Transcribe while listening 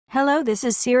Hello, this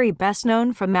is Siri, best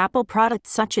known from Apple products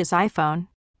such as iPhone,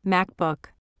 MacBook,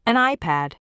 and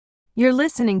iPad. You're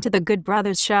listening to The Good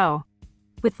Brothers Show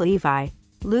with Levi,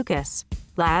 Lucas,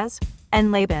 Laz,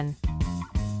 and Laban.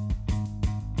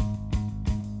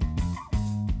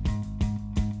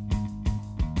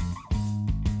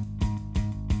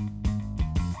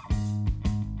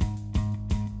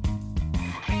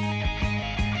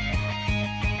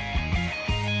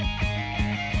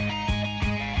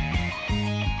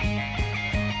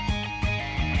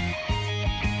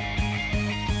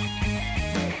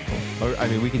 I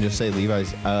mean, we can just say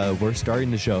Levi's. We're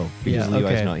starting the show because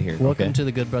Levi's not here. Welcome to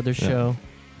the Good Brothers Show.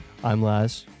 I'm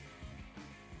Laz.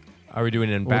 Are we doing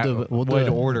it in what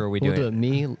order? Are we doing do it?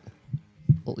 Me,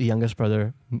 youngest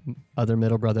brother, other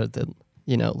middle brother. Then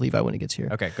Levi when he gets here.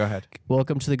 Okay, go ahead.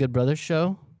 Welcome to the Good Brothers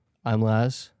Show. I'm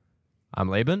Laz. I'm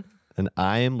Laban. And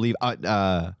I am Levi.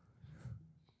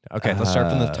 Okay, let's start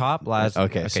from the top. Laz.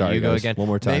 Okay, sorry, you go guys. again. One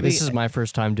more time. Maybe This is my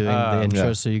first time doing the intro,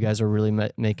 yeah. so you guys are really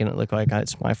making it look like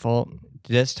it's my fault.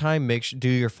 this time, do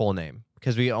your full name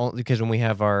because when we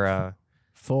have our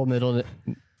Full middle.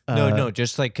 no,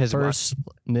 just like because First,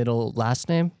 middle, last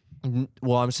name.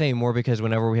 well, I'm saying more because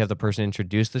whenever we have the person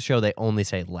introduce the show, they only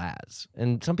say Laz,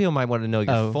 and some people might want to know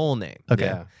your full name. Okay.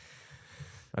 Yeah.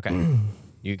 Okay,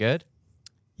 you good?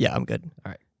 Yeah, I'm good.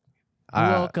 All right.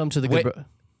 Welcome to the Good.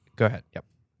 Go ahead. Yep.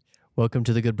 Welcome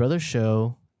to the Good Brothers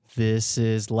Show. This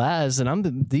is Laz, and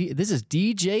this is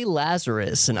DJ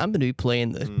Lazarus, and I'm going to be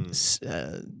playing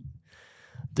the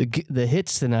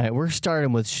hits tonight. We're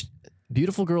starting with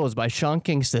 "Beautiful Girls" by Sean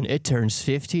Kingston. It turns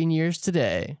 15 years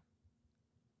today.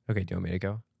 Okay. Do you want me to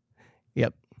go?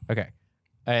 Yep. Okay.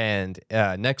 And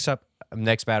next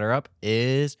batter up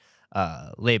is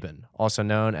Laban, also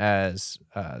known as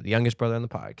the youngest brother on the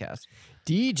podcast.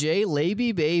 DJ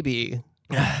Laby Baby.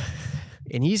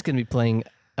 And he's going to be playing.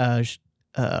 I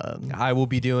will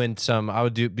be doing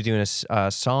a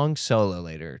song solo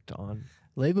later on.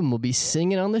 Laban will be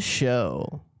singing on the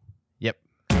show. Yep.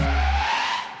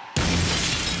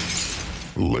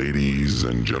 Ladies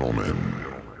and gentlemen,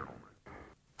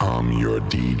 I'm your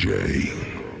DJ.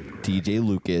 DJ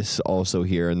Lucas also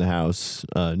here in the house.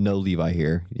 No Levi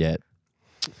here yet.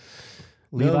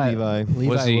 Levi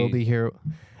will be here.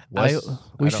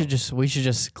 We should don't-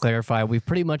 just clarify. We've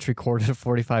pretty much recorded a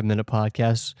 45-minute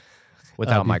podcast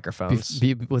Without microphones.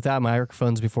 without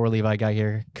microphones before Levi got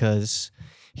here because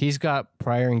he's got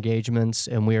prior engagements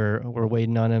and we're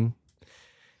waiting on him.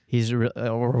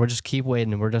 We're just keep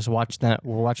waiting. We're just watching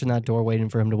that door, waiting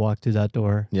for him to walk through that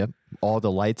door. Yep. All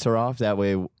the lights are off. That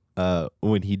way,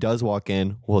 when he does walk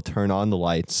in, we'll turn on the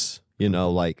lights.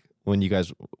 Like when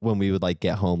we would like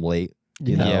get home late.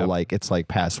 Yeah. Like it's like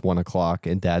past 1 o'clock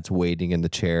and Dad's waiting in the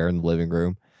chair in the living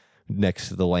room next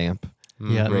to the lamp,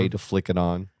 Yeah. ready to flick it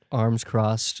on. Arms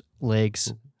crossed,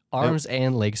 arms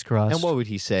and legs crossed. And what would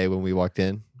he say when we walked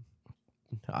in?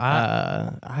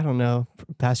 I don't know.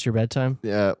 Past your bedtime?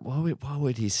 Yeah, what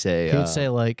would he say? He would say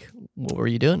like, "What were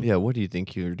you doing?" Yeah, what do you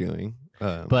think you're doing?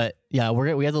 But yeah,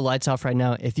 we have the lights off right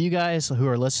now. If you guys who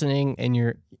are listening and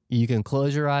you can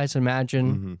close your eyes,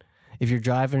 imagine. Mhm. If you're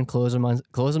driving, close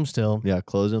them still. Yeah,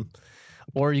 close them.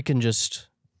 Or you can just,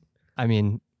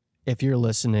 if you're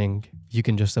listening, you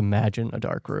can just imagine a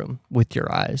dark room with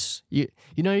your eyes. You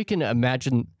can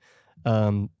imagine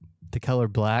the color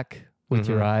black with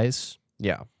your eyes.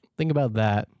 Yeah. Think about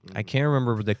that. I can't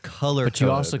remember the color But code.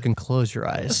 you also can close your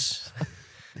eyes.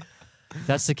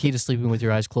 That's the key to sleeping with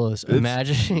your eyes closed.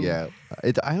 Imagining. Yeah,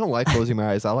 I don't like closing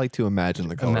my eyes. I like to imagine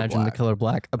the color. Imagine black. the color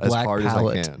black. A As black hard as I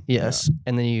palette. can. Yes.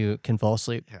 And then you can fall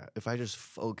asleep. Yeah, if I just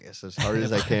focus as hard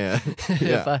as I can. If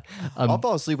Yeah, I- I'll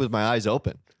fall asleep with my eyes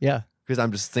open yeah. because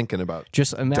I'm just thinking about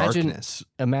Just darkness.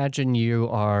 imagine you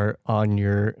are on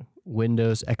your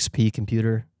Windows XP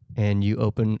computer and you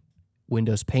open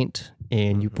Windows Paint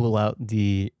and you pull out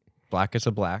the black as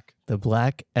a black.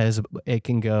 black as it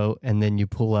can go, and then you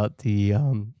pull out the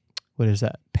what is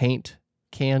that? Paint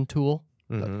can tool.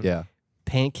 Mhm. Yeah,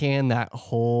 Paint can, that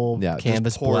whole yeah. just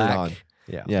canvas pour black. it on.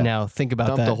 Yeah. Yeah, Now think about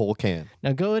dump that. the whole can.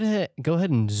 Now go ahead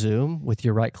and zoom with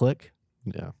your right click.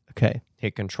 Yeah, Okay.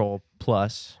 Hit Control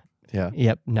plus. yeah.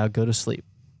 Yep. Now go to sleep.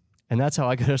 And that's how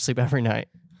I go to sleep every night.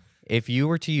 If you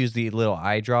were to use the little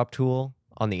eye drop tool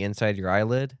on the inside of your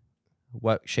eyelid,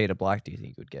 what shade of black do you think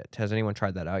you would get? Has anyone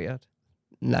tried that out yet?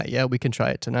 Not yet. We can try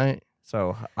it tonight.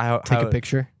 So Take a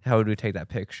picture. How would we take that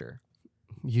picture?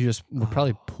 You just will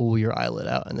probably pull your eyelid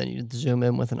out and then you zoom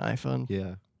in with an iPhone.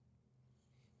 Yeah.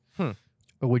 Or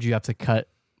would you have to cut?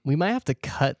 We might have to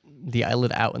cut the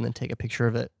eyelid out and then take a picture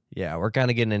of it. Yeah, we're kind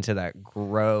of getting into that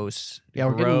gross We're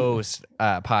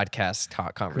podcast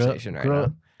talk conversation right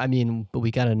now. I mean, but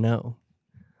we got to know.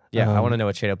 Yeah, I want to know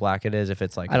what shade of black it is. If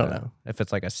it's like I don't know. If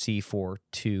it's like a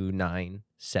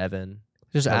C4297.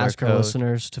 Just color ask our code.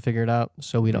 listeners to figure it out,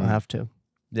 so we don't Mm. have to.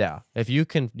 Yeah, if you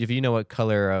know what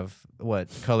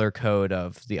color code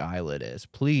of the eyelid is,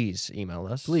 please email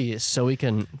us. Please, so we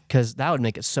can, because that would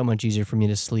make it so much easier for me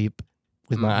to sleep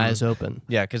with my Mhm. eyes open.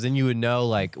 Yeah, because then you would know,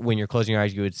 like, when you're closing your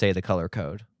eyes, you would say the color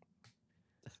code.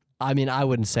 I mean, I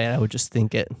wouldn't say it. I would just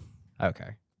think it.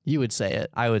 Okay, You would say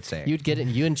it. I would say it. You'd get it.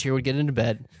 You and Cheer would get into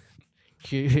bed.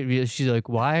 She's like,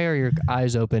 "Why are your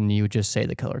eyes open?" You would just say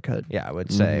the color code. Yeah, I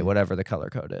would say Mhm. whatever the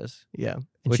color code is. Yeah, and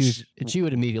Which- she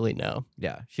would immediately know.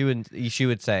 Yeah, she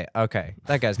would say, okay,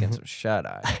 that guy's getting some shut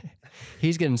eye.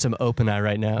 He's getting some open eye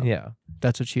right now. Yeah,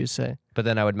 That's what she would say. but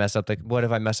then I would mess up what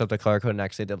if I mess up the color code and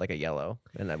actually did like a yellow,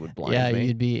 and that would blind Yeah,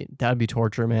 me. that would be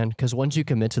torture, man. Because once you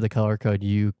commit to the color code,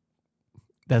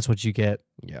 that's what you get.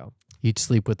 Yeah, You'd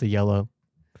sleep with the yellow.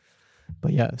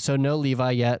 But yeah, so no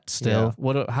Levi yet. Still,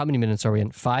 how many minutes are we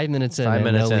in? 5 minutes in. 5 and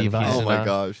minutes no in, Levi. he's Oh in my a-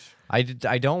 gosh. I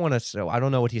don't want to. So I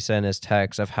don't know what he said in his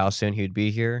text of how soon he'd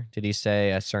be here. Did he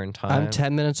say a certain time? I'm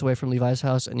 10 minutes away from Levi's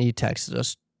house, and he texted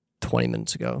us 20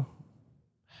 minutes ago.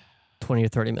 20 or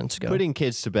 30 minutes ago. Putting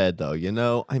kids to bed,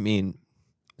 though, I mean,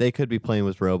 they could be playing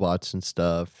with robots and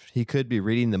stuff. He could be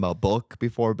reading them a book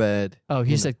before bed. Oh,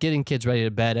 he said getting kids ready to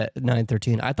bed at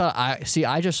 9:13. I thought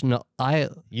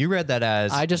You read that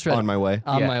as I just read On my way.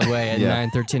 on Yeah. my way at Yeah.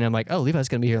 9:13. I'm like, oh, Levi's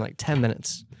gonna be here in like 10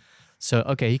 minutes. So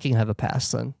okay, he can have a pass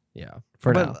then yeah.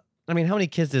 for But now. I mean, how many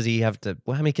kids does he have to?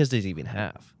 Well, how many kids does he even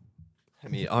have? I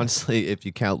mean, honestly, if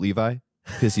you count Levi,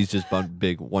 because he's just one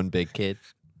big kid.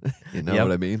 You know Yep.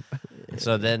 what I mean?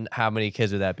 So then, how many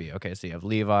kids would that be? Okay, so you have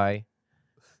Levi.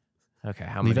 Okay,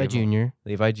 how many? Levi of them? Jr.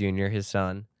 Levi Jr., his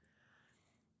son.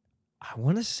 I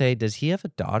want to say, does he have a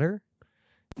daughter?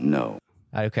 No.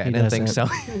 Okay, I He didn't think so.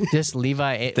 Just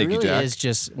Levi. It Thank you, really Jack. is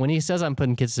just when he says I'm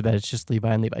putting kids to bed, it's just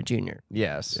Levi and Levi Jr.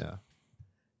 Yes. Yeah.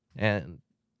 And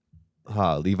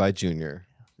Levi Jr.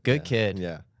 good Yeah. kid.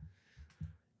 Yeah.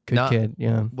 Good Not- kid.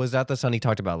 Yeah, Was that the son he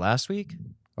talked about last week?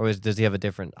 Or does he have a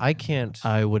different? I can't.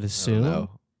 I would I don't assume.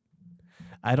 know.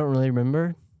 I don't really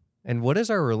remember. And what is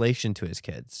our relation to his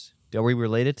kids? Are we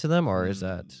related to them, or is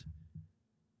that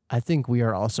I think we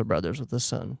are also brothers with his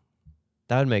son.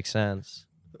 that would make sense?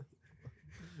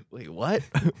 Wait, what?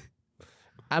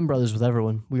 I'm brothers with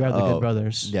everyone. We are the Oh, Good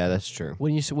Brothers. Yeah, that's true.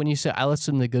 When you say I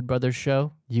listen to the Good Brothers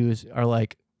show, you are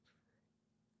like,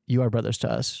 you are brothers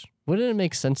to us. Wouldn't it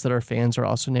make sense that our fans are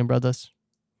also named brothers?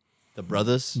 The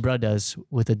brothers. Brothers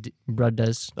with a D,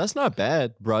 brothers. That's not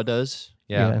bad. Brothers.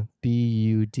 Yeah.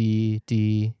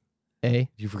 B-U-D-D-A.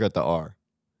 You forgot the R.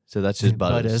 So that's just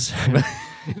butters.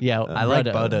 Yeah, I like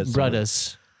brudda- brothers.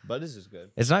 Brothers. Butters is good.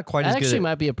 It's not quite That as actually good.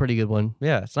 might be a pretty good one.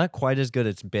 Yeah, it's not quite as good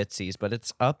as Bitsy's, but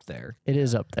it's up there. It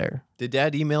is up there. Did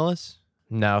Dad email us?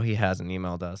 No, he hasn't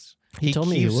emailed us. He told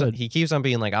me he keeps, would. He keeps on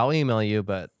being like, "I'll email you,"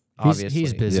 but obviously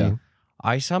He's busy. Yeah.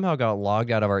 I somehow got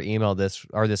logged out of our email this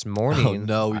Oh morning.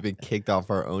 no, we've been kicked off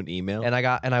our own email. And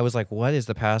I was like, "What is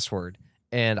the password?"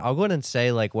 And I'll go ahead and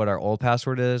say like what our old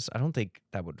password is. I don't think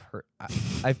that would hurt.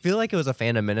 I feel like it was a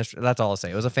Phantom Menace. That's all I'll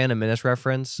say. It was a Phantom Menace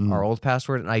reference, Mm. our old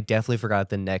password, and I definitely forgot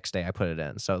the next day I put it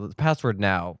in. So the password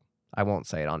now, I won't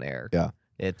say it on air. Yeah.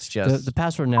 It's just The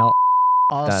password now,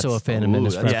 also a That's- Phantom ooh,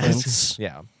 Menace that's- reference.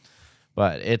 yeah.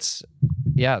 But it's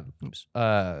yeah.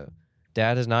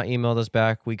 Dad has not emailed us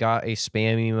back. We got a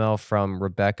spam email from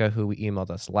Rebecca who emailed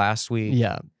us last week.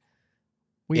 Yeah.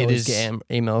 We It always is- get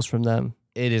emails from them.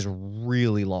 It is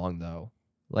really long though.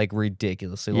 Like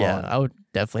ridiculously Yeah, long. I would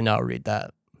definitely not read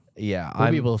that. Yeah.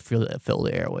 We'll be able to fill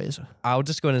the airways. I'll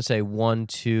just go ahead and say 1,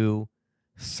 2,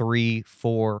 3,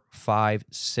 4, 5,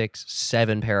 6,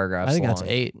 7 paragraphs. I think long. that's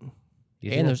 8.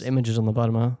 You think And there's that's- images on the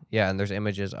bottom. Huh? yeah, and there's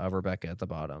images of Rebecca at the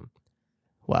bottom.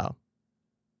 Wow.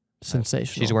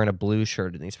 Sensational. She's wearing a blue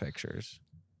shirt in these pictures.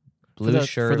 For Blue tho-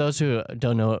 shirt. For those who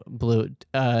don't know, blue.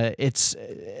 It's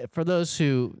for those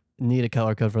who need a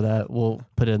color code for that. We'll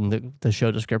put it in the show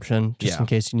description just Yeah. in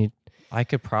case you need. I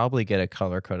could probably get a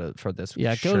color code for this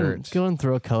Yeah, shirt. go and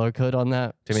throw a color code on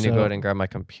that. Do you mean to go ahead and grab my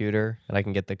computer and I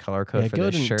can get the color code for go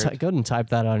this ahead shirt? and go ahead and type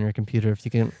that on your computer if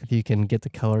you can get the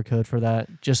color code for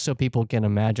that, just so people can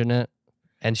imagine it.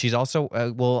 And she's also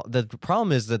well. The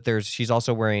problem is that she's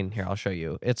also wearing here. I'll show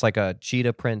you. It's like a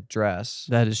cheetah print dress.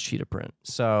 That is cheetah print.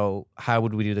 So how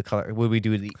would we do the color? Would we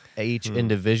do each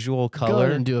individual Go color?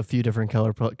 ahead and do a few different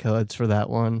color codes for that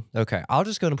one. Okay, I'll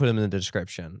just go ahead and put them in the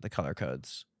description. The color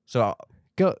codes. So I'll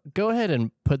Go ahead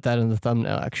and put that in the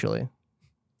thumbnail. Actually,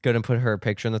 go ahead and put her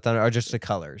picture in the thumbnail, or just the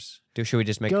colors. Should we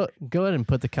just make? go ahead and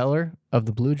put the color of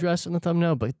the blue dress in the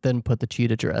thumbnail, but then put the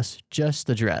cheetah dress, just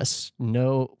the dress.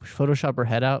 No Photoshop her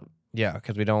head out. Yeah,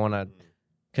 because we don't want to.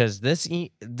 Because this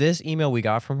email we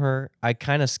got from her, I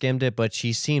kind of skimmed it, but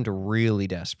she seemed really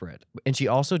desperate, and she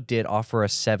also did offer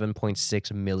us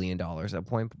 $7.6 million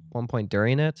at one point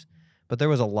during it. But there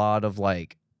was a lot of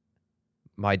like,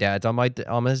 my dad's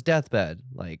on his deathbed.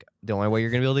 Like, the only way you're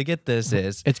gonna be able to get this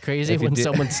is It's crazy if you when did-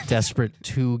 someone's desperate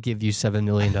to give you $7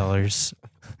 million.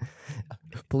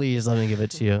 Please let me give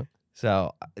it to you.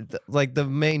 so. Like the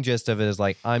main gist of it is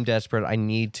like, I'm desperate. I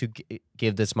need to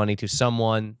give this money to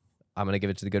someone. I'm gonna give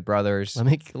it to the Good Brothers. Let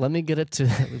me give it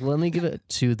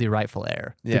to the rightful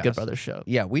heir, the Yes. Good Brothers show.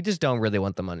 Yeah, we just don't really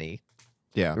want the money,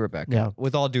 Yeah. Rebecca. Yeah.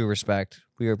 With all due respect,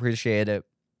 we appreciate it,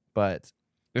 but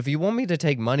if you want me to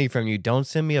take money from you, don't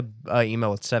send me a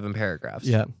email with 7 paragraphs.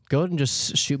 Yeah, go ahead and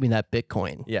just shoot me that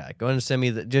Bitcoin. Yeah, go ahead and send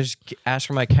me just ask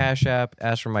for my Cash App,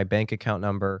 ask for my bank account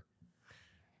number.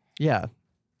 Yeah,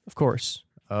 of course.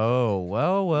 Oh,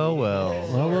 well. Well,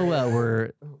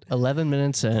 we're 11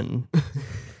 minutes in.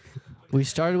 We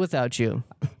started without you.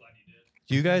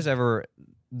 Do you guys ever,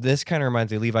 this kind of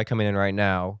reminds me, Levi coming in right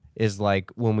now, is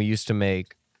like when we used to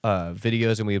make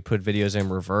videos and we would put videos in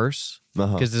reverse.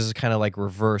 Uh-huh. Because this is kind of like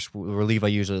reverse where Levi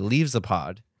usually leaves the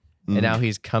pod. And now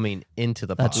he's coming into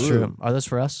the pod. That's true. Are those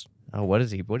for us? Oh, what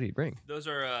did he bring? Those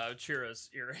are Chira's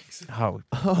earrings. Oh,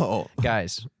 Oh,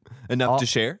 guys, enough All- to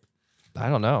share? I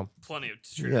don't know. Plenty of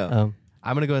Chira. Yeah.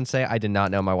 I'm going to go and say I did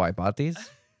not know my wife bought these.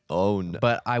 Oh no.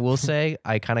 But I will say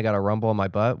I kind of got a rumble in my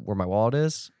butt where my wallet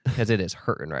is because it is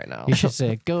hurting right now. You should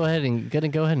say, go ahead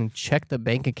and check the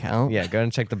bank account. Yeah, go ahead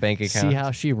and check the bank account. See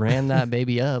how she ran that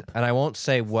baby up. And I won't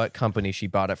say what company she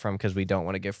bought it from because we don't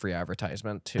want to give free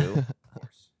advertisement to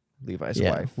Levi's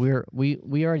Yeah, wife. we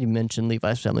already mentioned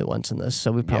Levi's family once in this,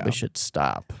 so we probably Yeah. should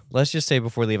stop. Let's just say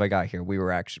before Levi got here, we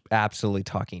were actually absolutely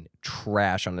talking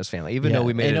trash on his family, even though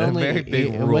we made it a very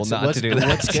big rule not to do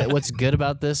that. What's good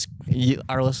about this,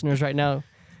 our listeners right now,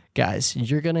 guys,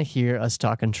 you're gonna hear us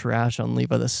talking trash on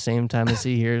Levi the same time as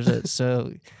he hears it.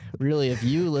 So really, if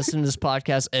you listen to this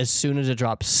podcast as soon as it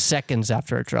drops, seconds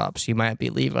after it drops, you might be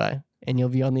Levi, and you'll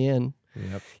be on the in.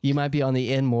 Yep. You might be on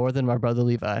the in more than my brother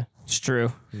Levi. It's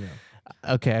true.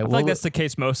 Okay, I feel like that's the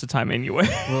case most of the time anyway.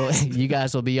 well, you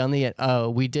guys will be on the.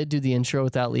 We did do the intro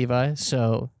without Levi,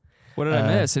 so What did I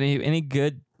miss? Any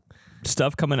good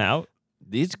stuff coming out?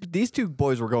 These two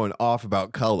boys were going off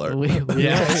about color. we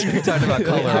Yeah. We talked about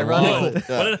color.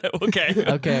 Ironically. Okay.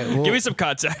 okay. Well, Give me some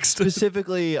context.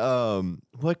 Specifically,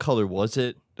 what color was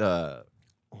it?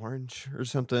 Orange or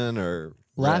something or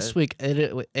last red? week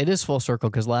it is full circle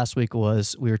because last week we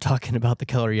were talking about the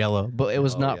color yellow, but it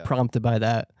was not yeah. prompted by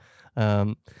that.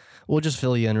 We'll just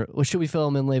fill you in. Well, should we fill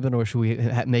him in, Laban, or should we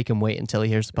make him wait until he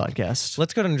hears the podcast?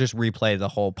 Let's go ahead and just replay the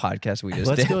whole podcast we just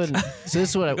Let's did. go ahead. So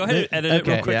this is what. Go ahead and edit it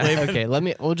real quick, Yeah. Laban. Okay.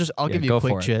 I'll Yeah, give you go a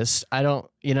quick for it. gist. I don't.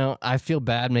 I feel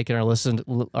bad making our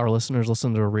listeners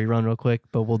listen to a rerun real quick,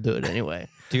 but we'll do it anyway.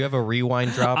 Do you have a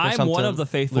rewind drop or I'm something? one of the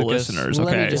faithful Lucas? listeners. Let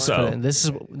me Okay, just put so in. This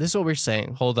is what we're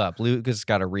saying. Hold up. Lucas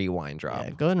got a rewind drop.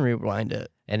 Yeah, go ahead and rewind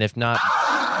it. And if not,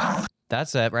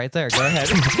 that's it right there. Go ahead.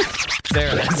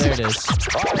 There it is. There it is.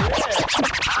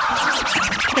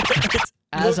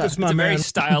 As it's a very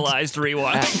stylized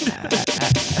rewind.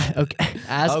 okay.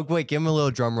 As Oh, wait. Give him a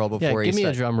little drum roll yeah, before give he me a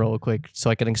starts. drum roll real quick so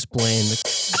I can explain.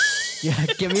 Yeah,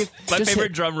 give me My just favorite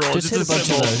hit- drum roll. Just hit a bunch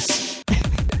symbol. of those.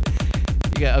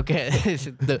 Yeah. Okay.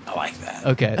 I like that.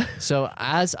 Okay. So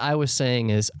as I was saying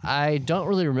is I don't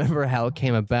really remember how it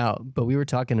came about, but we were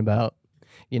talking about,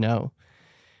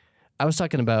 I was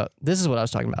talking about, this is what I was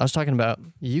talking about. I was talking about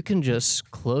you can just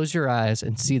close your eyes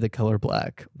and see the color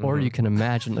black, or you can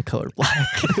imagine the color black.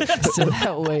 So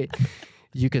that way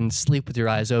you can sleep with your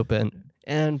eyes open.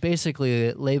 And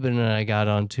basically, Laban and I got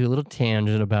onto a little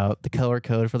tangent about the color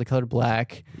code for the color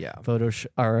black, Yeah. Photoshop,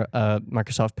 or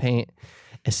Microsoft Paint,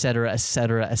 et cetera,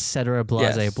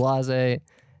 blase, Yes. blase.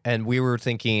 And we were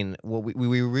thinking, well,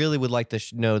 we really would like to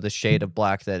know the shade of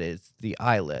black that is the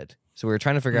eyelid. So we were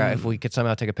trying to figure out if we could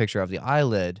somehow take a picture of the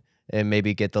eyelid and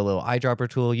maybe get the little eyedropper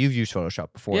tool. You've used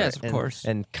Photoshop before. Yes, of and, course.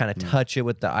 And kind of touch it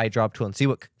with the eyedrop tool and see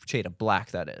what shade of black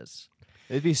that is.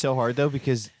 It'd be so hard though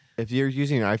because if you're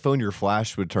using an iPhone, your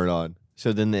flash would turn on.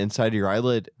 So then the inside of your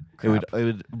eyelid, it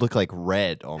would look like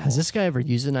red almost. Has this guy ever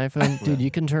used an iPhone? Dude,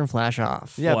 you can turn flash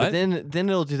off. Yeah, What? but then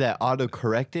it'll do that auto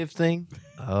corrective thing.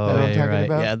 Oh, what I'm you're talking right.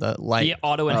 about? Yeah, the light. The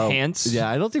auto enhance. Yeah,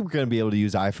 I don't think we're gonna be able to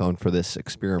use iPhone for this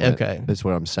experiment. Okay. That's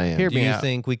what I'm saying. Here- do me you out.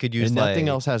 think we could use and nothing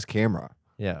like, else has camera.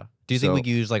 Yeah. Do you think we So- could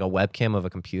use like a webcam of a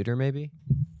computer maybe?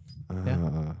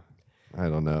 I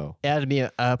don't know. Yeah, it'd be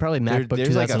probably MacBook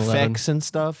There's like 2011. effects and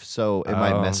stuff, so it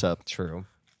might mess up. True.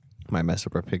 Might mess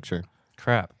up our picture.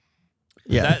 Crap.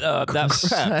 Yeah. That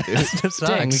Crap, dude. This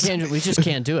Dang, sucks. we just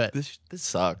can't do it. This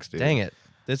sucks, dude. Dang it.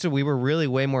 We were really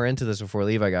way more into this before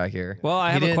Levi got here. Well, I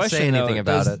He have a didn't question. say anything though.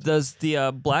 about does, it. Does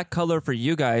the black color for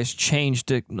you guys change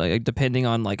depending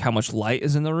on like how much light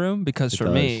is in the room? Because for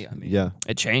me, I mean, yeah.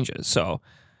 it changes. So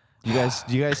Do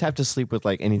you guys have to sleep with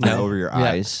like anything over your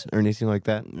eyes or anything like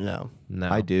that? No. No,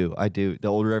 I do. The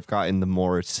older I've gotten, the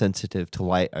more sensitive to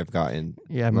light I've gotten.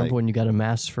 Yeah, I remember Like, when you got a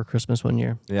mask for Christmas one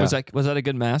year. yeah. was that a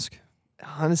good mask?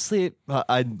 Honestly,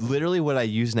 I literally what I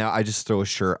use now, I just throw a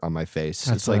shirt on my face.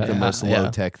 That's It's like what the most yeah.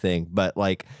 low tech thing. But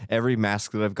like every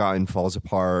mask that I've gotten falls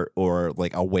apart, or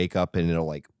like I'll wake up and it'll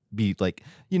like be like,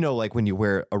 like when you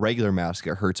wear a regular mask,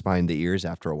 it hurts behind the ears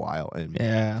after a while. And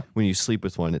Yeah. when you sleep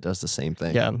with one, it does the same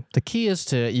thing. Yeah. The key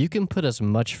is you can put as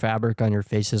much fabric on your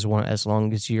face as long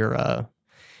as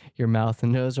your mouth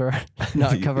and nose are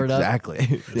not covered up.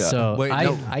 Exactly. Yeah. So Wait,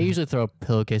 no. I usually throw a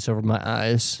pillowcase over my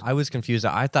eyes. I was confused.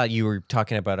 I thought you were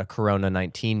talking about a Corona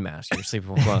 19 mask. You're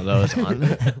sleeping with one of those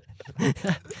on.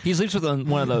 He sleeps with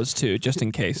one of those too, just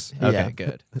in case. Okay, Yeah.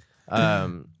 good.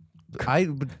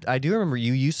 I do remember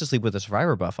you used to sleep with a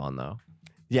Survivor buff on though.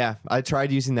 Yeah, I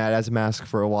tried using that as a mask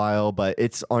for a while, but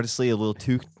it's honestly a little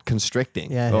too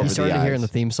constricting. Yeah, over you started the hearing the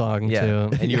eyes. theme song Yeah,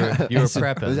 too. and you were I was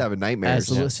prepping. having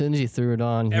nightmares. As soon as you threw it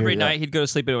on, Every he- night he'd go to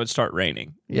sleep and it would start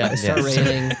raining. Yeah, it started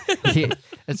Yes. raining.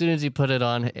 As soon as he put it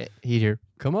on, he'd hear,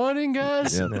 "Come on in,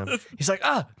 guys." Yeah. Yeah. He's like,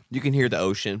 "Ah, You can hear the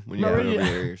ocean when you No, have it over yeah.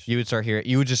 your ears. You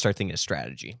would just start thinking of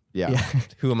strategy. Yeah. yeah."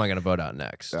 Who am I going to vote out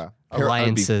next? Yeah.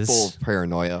 Alliances. I'd be full of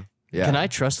paranoia. Yeah. Can I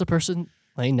trust the person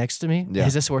laying next to me? Yeah.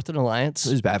 Is this worth an alliance?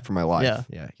 It was bad for my life. Yeah.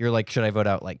 Yeah. You're like, should I vote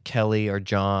out like Kelly or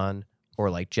John or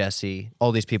like Jesse?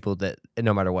 All these people that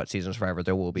no matter what season of Survivor,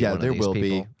 there will be Yeah, one there of these will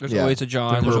people. be. There's Yeah. always a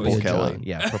John. The There's purple always a Kelly. John.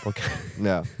 Yeah, purple Kelly.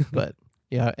 Yeah. But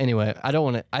yeah. Anyway, I don't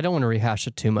want to rehash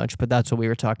it too much. But that's what we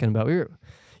were talking about. We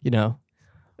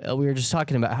were just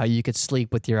talking about how you could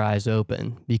sleep with your eyes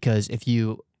open, because if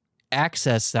you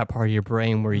access that part of your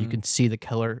brain where you can see the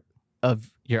color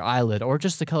of your eyelid or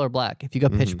just the color black, if you go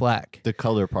pitch Mhm. black, The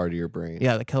color part of your brain.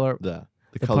 yeah, the color, The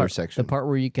the color part, section. the part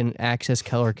where you can access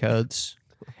color codes.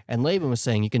 And Laban was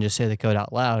saying you can just say the code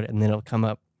out loud and then it'll come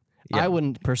up. Yeah. I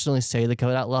wouldn't personally say the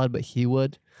code out loud, but he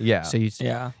would. Yeah. So you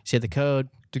Yeah. say the code.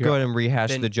 to you're- go ahead and rehash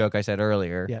then- the joke I said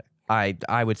earlier, Yeah.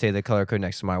 I would say the color code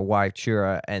next to my wife,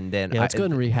 Chura, and then Yeah, let's go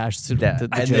ahead and rehash the that. the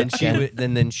And joke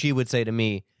again. then she would say to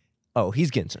me, "Oh, he's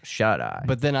getting some shut eye."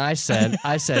 But then I said,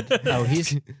 oh,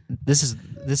 this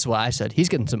is what I said. He's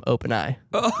getting some open eye.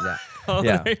 Oh,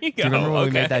 Yeah. there you go. Do you remember when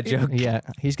we made that Okay. joke? Yeah,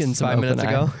 he's getting some 5 open minutes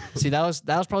eye. ago? See, that was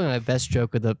probably my best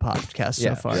joke of the podcast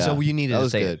Yeah. so far. Yeah. So you needed That to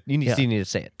was say good. it. You need, Yeah. you need to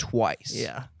say it twice.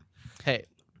 Yeah. Hey,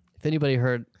 if anybody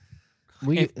heard,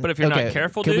 But if you're okay, not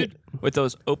careful, can we- dude, with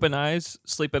those open eyes,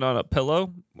 sleeping on a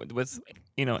pillow with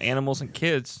animals and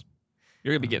kids,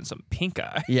 you're gonna be getting some pink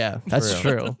eye. yeah, that's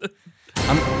true.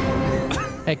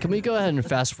 Hey, can we go ahead and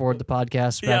fast forward the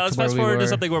podcast back Yeah, let's to where fast we forward were? to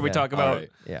something where we Yeah. talk All about. right.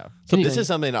 Yeah. So Can this you- is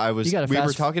something we were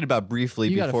fast- talking about briefly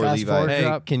you gotta before fast Levi. forward. Hey,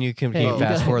 Drop. can you Hey, fast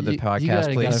gotta- forward the you podcast,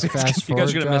 gotta please? fast You guys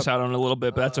are forward gonna miss drop. out on a little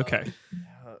bit, but that's okay.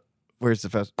 Where's the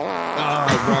fast? Wrong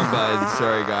button.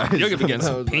 Sorry, guys. You're gonna be getting That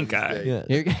some was my pink eye.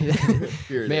 mistake. You're-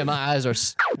 Here it Man, is. my eyes are.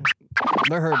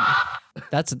 They're hurting.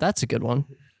 That's a good one.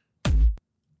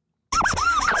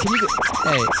 Can you?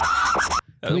 Hey,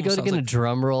 can we go to get a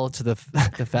drum roll to the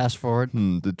the fast forward?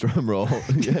 The drum roll.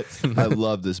 Yes, I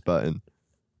love this button.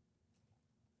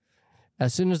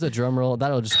 As soon as the drum roll,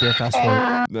 that'll just be a fast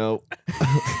forward. No.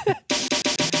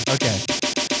 Okay.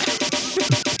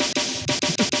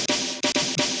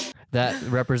 That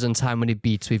represents how many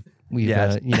beats we've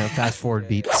Yes. fast forward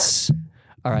beats.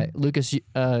 All right, Lucas, you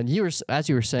were as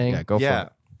you were saying. Yeah, go for Yeah.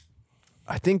 it.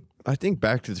 I think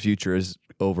Back to the Future is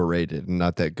overrated and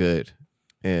not that good.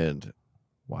 And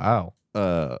Wow.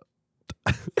 I'm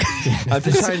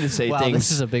just trying to say Wow, things.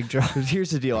 this is a big drop.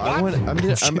 Here's the deal.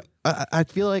 I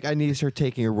feel like I need to start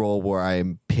taking a role where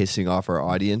I'm pissing off our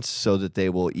audience so that they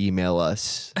will email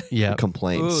us Yeah.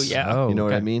 complaints. Ooh, yeah. Oh, You know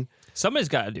what I okay. mean? Somebody's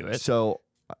got to do it. So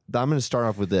I'm going to start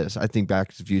off with this. I think Back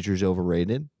to the Future is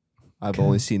overrated. I've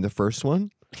only seen the first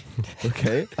one.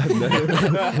 Okay.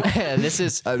 I've This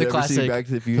is I've the never classic. seen Back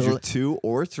to the Future 2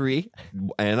 or 3,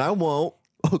 and I won't.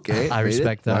 Okay. I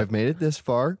respect that. I've made it this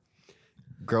far.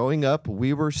 Growing up,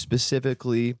 we were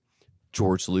specifically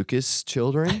George Lucas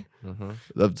children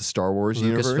of the Star Wars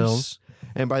universe. Lucasfilms.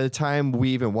 And by the time we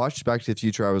even watched Back to the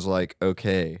Future, I was like,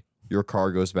 okay, your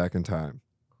car goes back in time.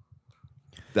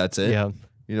 That's it. Yeah.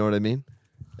 You know what I mean?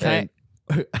 Can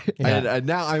And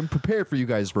now I'm prepared for you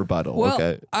guys' rebuttal. Well,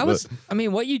 okay. I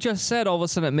mean, what you just said, all of a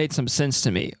sudden, it made some sense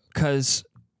to me. Because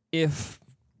if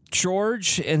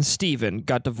George and Steven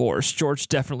got divorced. George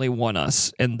definitely won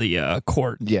us in the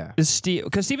court. Yeah. Is Steve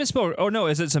because Steven Spielberg? Oh no,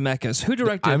 is it Zemeckis? Who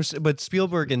directed? But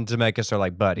Spielberg and Zemeckis are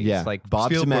like buddies. Yeah. Like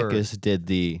Bob Spielberg, Zemeckis did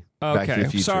the Back to the Okay,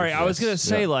 Future. sorry. I was gonna Yes.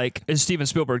 say Yeah. like, is Steven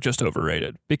Spielberg just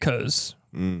overrated? Because,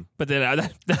 but then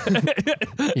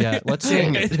Yeah, let's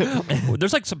see.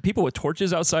 there's like some people with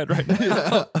torches outside right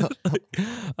now.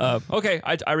 Okay,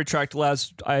 I retract.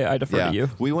 Laz, I defer to you.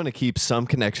 We want to keep some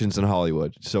connections in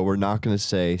Hollywood, so we're not going to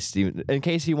say Steven in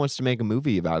case he wants to make a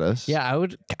movie about us. Yeah,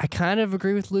 I kind of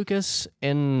agree with Lucas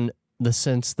in the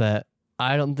sense that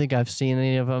I don't think I've seen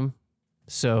any of them.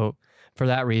 So for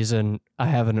that reason, I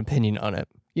have an opinion on it.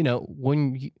 You know,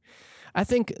 I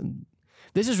think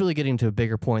this is really getting to a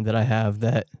bigger point that I have,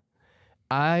 that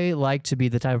I like to be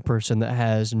the type of person that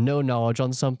has no knowledge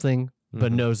on something,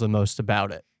 but knows the most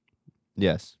about it.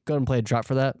 Yes. Go ahead and play a drop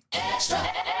for that.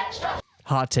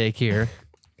 Hot take here.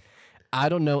 I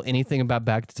don't know anything about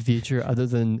Back to the Future other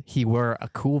than he wore a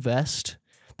cool vest.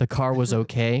 The car was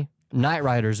okay. Knight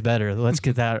Rider's better. Let's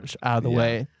get that out of the Yeah.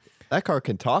 way. That car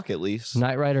can talk at least.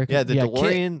 Knight Rider. Yeah, the Kit-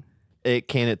 DeLorean,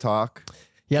 can it talk?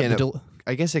 Yeah, Can the it-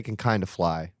 I guess it can kind of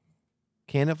fly.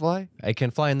 Can it fly? I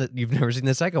can fly in the. You've never seen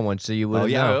the second one, so you Oh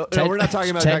wouldn't yeah. know. No, we're not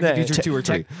talking about Back to the Future 2 or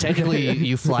 3. Technically,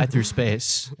 you fly through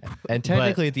space. And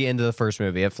technically, at the end of the first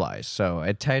movie, it flies. So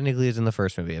it technically is in the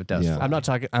first movie. It does. Yeah. Fly. I'm not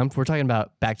talking. We're talking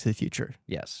about Back to the Future.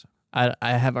 Yes. I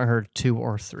haven't heard 2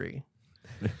 or 3,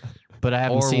 but I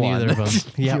haven't Or seen one. either of them.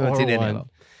 Yeah, You haven't or seen any of one. them.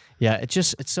 Yeah,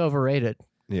 it's so overrated.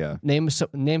 Yeah. Name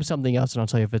something else, and I'll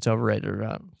tell you if it's overrated or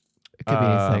not. It could be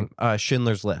anything.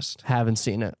 Schindler's List. Haven't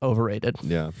seen it. Overrated.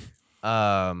 Yeah.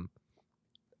 Boy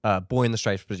in the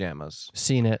Stripes Pajamas.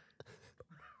 Seen it.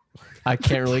 I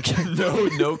can't really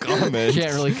No comment.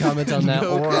 can't really comment on that.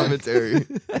 No or commentary.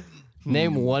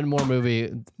 name one more movie.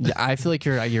 Yeah, I feel like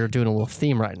you're doing a little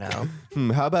theme right now.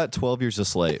 How about 12 Years a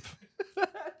Slave?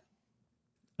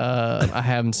 I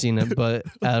haven't seen it, but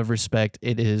out of respect,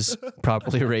 it is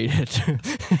properly rated.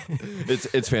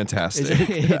 It's fantastic.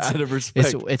 It's- Out of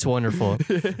respect. it's wonderful.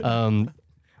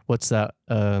 What's that?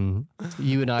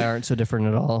 You and I aren't so different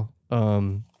at all.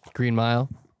 Green Mile,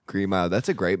 Green Mile. That's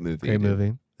a great movie. great dude.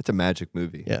 movie. It's a magic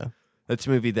movie. Yeah. That's a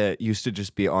movie that used to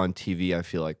just be on TV, I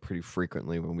feel like, pretty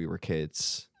frequently when we were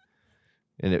kids.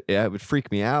 And it would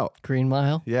freak me out. Green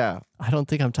Mile. Yeah. I don't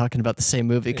think I'm talking about the same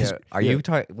movie because Are you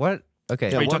talking? What?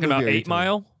 Okay. Yeah, Are you what talking movie about are you 8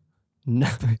 Mile? no.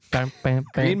 Bam, bam,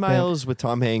 Green bam, Mile is with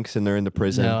Tom Hanks and they're in the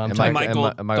prison. No, I'm And talking. Michael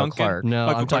Michael Duncan? Clark. No,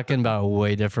 Michael I'm talking about a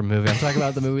way different movie. I'm talking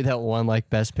about the movie that won like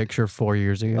Best Picture 4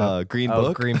 years ago. Green Oh,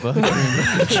 Book. Green Book.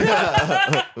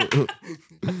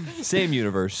 Same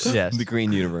universe. Yes. The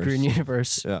Green Universe. Green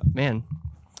Universe. Yeah. Man.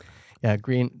 Yeah,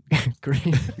 Green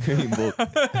Green Book.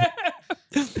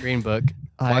 Green Book.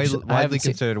 I Widely haven't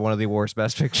seen, considered one of the worst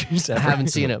best pictures I ever. haven't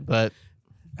seen it, but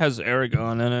Has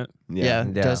Aragon in it yeah,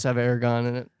 it Yeah. does have Aragon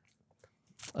in it.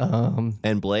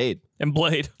 And Blade. and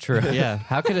Blade. True. Yeah,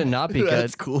 how could it not be good?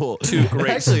 That's cool. Two great-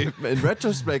 Actually, in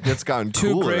retrospect, that's gotten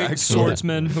Two cooler. great actually.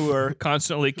 swordsmen who are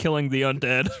constantly killing the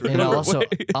undead. And I'll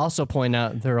also point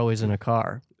out they're always in a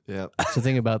car. Yeah. So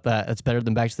think about that. It's better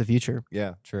than Back to the Future.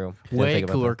 Yeah. True. Didn't Way think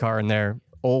about cooler that. car in there.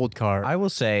 Old car. I will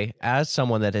say, as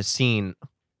someone that has seen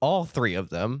all 3 of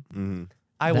them, Mm-hmm.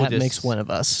 I will that just makes one of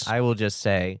us. I will just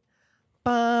say,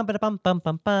 "Bum, ba-da-bum, bum,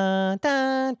 bum, bum,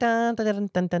 dun, dun, dun, dun,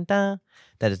 dun, dun, dun."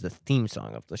 That is the theme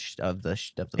song of the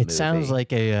it movie. sounds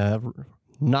like a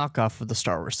knockoff of the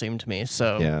Star Wars theme to me.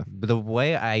 So Yeah. But the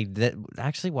way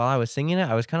actually while I was singing it,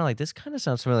 I was kind of like, this kind of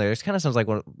sounds familiar. This kind of sounds like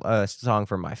a song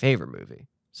from my favorite movie,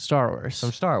 Star Wars.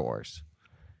 from Star Wars.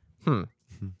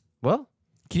 Well,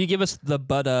 Can you give us the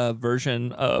Buddha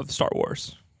version of Star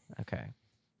Wars? okay.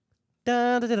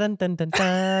 Dun, dun, dun, dun, dun,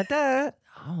 dun, dun.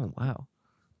 Oh wow.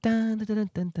 Dun, dun, dun,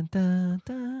 dun, dun, dun,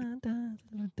 dun, dun,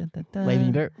 dun, dun, dun.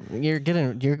 Lady,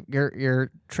 you're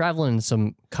traveling in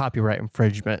some copyright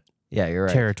infringement Yeah, you're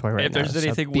right. territory right if now. there's so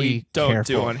anything be we don't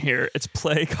do careful. on here, it's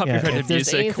play Yeah, copyrighted if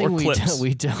there's music or anything clips.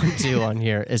 we don't do on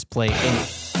here is play any.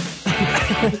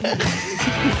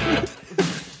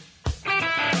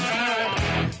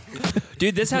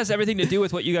 Dude, this has everything to do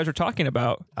with what you guys were talking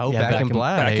about. Oh, Yeah, Back in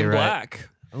Black. Back in you're right. Black.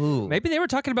 Ooh. Maybe they were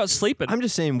talking about sleeping. I'm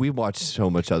just saying we watched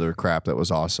so much other crap that was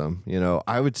awesome. You know,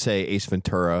 I would say Ace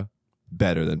Ventura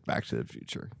better than Back to the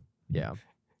Future. Yeah.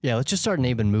 Yeah, let's just start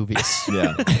naming movies.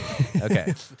 Yeah.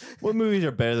 Okay. What movies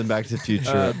are better than Back to the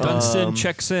Future? Dunstan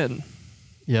checks in,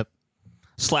 Yep.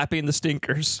 slapping the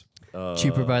stinkers.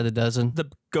 Cheaper by the dozen. The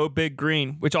Go Big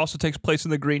Green, which also takes place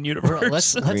in the Green Universe. Bro,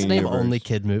 let's Green name Universe. only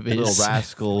kid movies. Little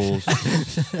Rascals.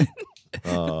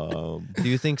 Do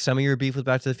you think some of your beef with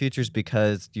Back to the Future is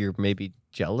because you're maybe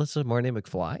jealous of Marty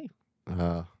McFly?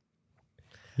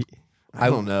 I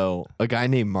don't know. A guy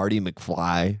named Marty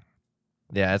McFly.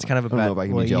 Yeah, it's kind of a I don't know bad. if I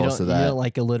can Well, be you jealous don't, of you that. don't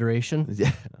like alliteration?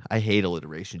 Yeah, I hate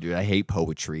alliteration, dude. I hate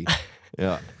poetry.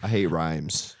 Yeah, I hate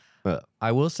rhymes.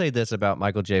 I will say this about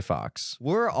Michael J. Fox.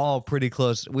 We're all pretty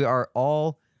close. We are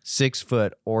all 6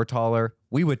 foot or taller.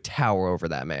 We would tower over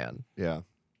that man. Yeah.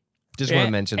 Just want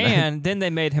to mention that. And then they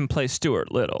made him play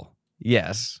Stuart Little,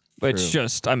 Yes. which True.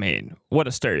 just, I mean, what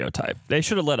a stereotype. They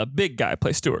should have let a big guy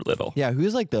play Stuart Little. Yeah,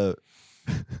 who's like the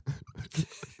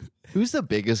who's the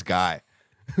biggest guy?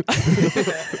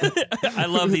 I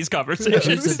love these conversations.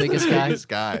 Who's the biggest guy? Biggest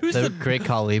guy. The Great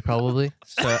Khali, probably.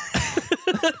 So,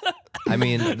 I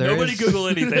mean, there Nobody is- Google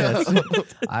anything.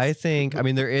 I think, I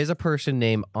mean, there is a person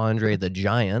named Andre the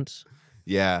Giant.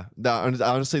 Yeah. No,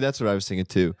 honestly, that's what I was thinking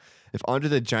too. If Andre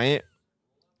the Giant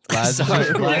Laz Sorry,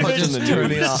 Laz Laz just just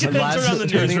turning turn on, on Laz the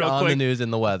news turning real on the quick. news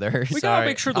and the weather. We gotta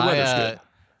make sure the weather's good.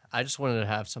 I just wanted to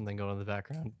have something going in the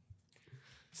background.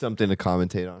 something to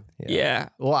commentate on. Yeah.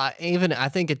 Well, I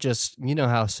think it just, you know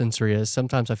how sensory is.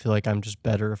 Sometimes I feel like I'm just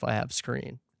better if I have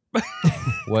screen.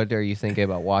 What are you thinking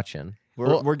about watching?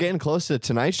 We're getting close to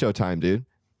Tonight Show time, dude.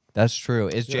 That's true.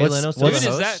 Is Jay What's- Leno still Dude, the is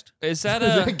host? that Is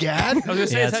that Gad? I was gonna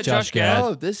say, Yeah, is it's that Josh Josh Gad?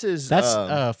 Oh, this is That's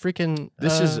freaking. freaking.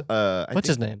 This is what's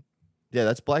his name? Yeah,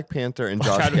 that's Black Panther and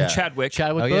Josh Gad. Chadwick.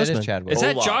 Chadwick Oh, yeah, it Boseman. is Chadwick. Is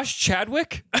that Olaf. Josh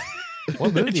Chadwick?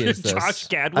 What movie is this? Josh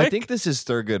Gadwick? I think this is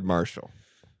Thurgood Marshall.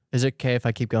 Is it okay if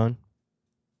I keep going?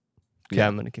 Okay, Yeah.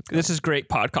 I'm gonna keep going. This is great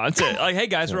pod content. Like, hey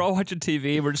guys, we're all watching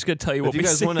TV. We're just gonna tell you what If you we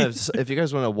guys see. want to, if you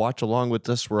guys want to watch along with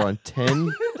us, we're on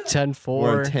 10. 10-4.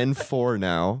 We're on 10.4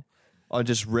 now, on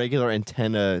just regular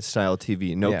antenna style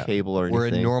TV, no Yeah. cable or We're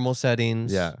anything. in normal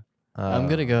settings. Yeah, I'm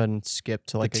gonna go ahead and skip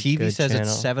to like the a TV good says channel.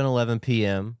 it's 7:11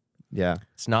 p.m. yeah.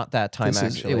 It's not that time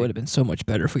actually. It would have been so much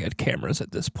better if we had cameras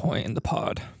at this point in the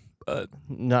pod, but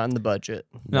Not in the budget.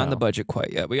 not in the No. budget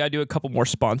quite yet. We gotta do a couple more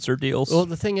sponsor deals. Well,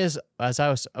 the thing is, as I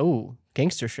was,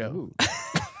 gangster show,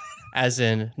 as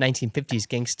in 1950s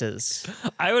gangsters.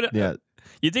 I would. Yeah.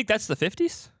 You think that's the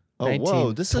 50s? Oh,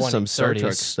 whoa! This is some Star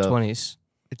Trek 30s, stuff. 20s.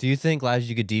 Do you think, Laz,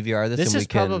 you could DVR this, This and is we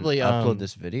can probably, upload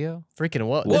this video? Freaking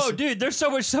what? Whoa, dude! There's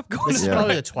so much stuff going This on. is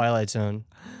probably the Twilight Zone.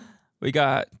 We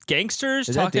got gangsters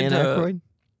Is that talking Dan to. Aykroyd?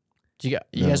 Do you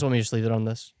No. guys want me to just leave it on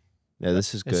this? Yeah,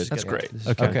 this is This good. is That's good. great. This is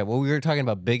Okay. Okay, well, we were talking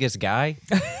about biggest guy.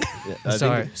 Yeah, I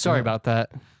think- Sorry about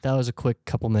that. That was a quick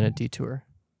couple minute detour.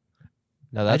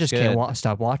 No, that's I just good. can't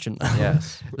stop watching.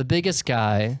 Yes. The biggest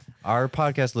guy. Our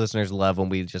podcast listeners love when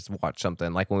we just watch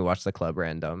something, like when we watch the Club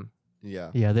Random. Yeah.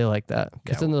 Yeah, they like that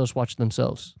because Yeah. then they'll just watch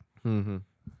themselves. Mm-hmm.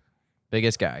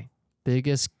 Biggest guy.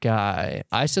 Biggest guy.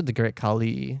 I said the Great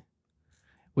Khali.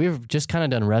 We've just kind of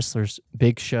done wrestlers.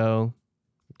 Big Show.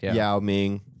 Yeah. Yao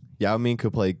Ming. Yao Ming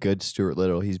could play good Stuart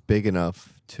Little. He's big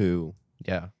enough to.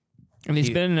 Yeah. And he's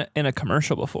He- been in a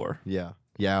commercial before. Yeah.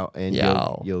 Yao and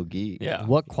Yao. Yogi. Yeah.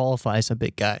 What qualifies a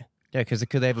big guy? Yeah, because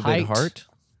could they have a big Height. heart?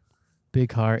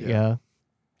 Big heart. Yeah. Yeah.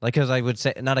 Like, because I would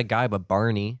say, not a guy, but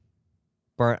Barney.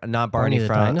 Not Barney Barney, the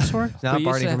from. dinosaur? But Not you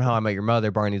Barney said- from How I Met Your Mother,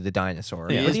 Barney the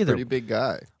dinosaur. Yeah. He's But a either, pretty big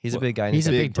guy. he's a big guy. and He's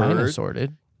a Big big Bird. dinosaur,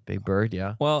 dude. big bird,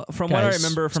 yeah. Well, from what I Guys,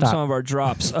 remember from stop. some of our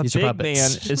drops, a These are big man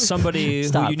puppets. is somebody who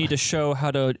Stop. you need to show how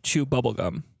to chew bubble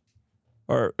gum.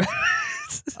 Or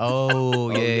Oh,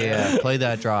 yeah. Play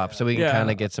that drop so we can Yeah. kind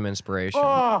of get some inspiration.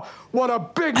 Oh, what a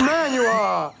big man you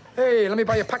are! Hey, let me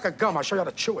buy you a pack of gum. I'll show you how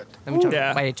to chew it.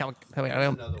 yeah.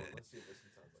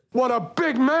 What a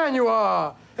big man you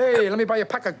are! Hey, let me buy you a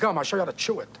pack of gum. I'll show you how to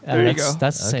chew it. There you that's, go.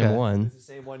 That's the same Okay. one. The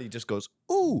same one. He just goes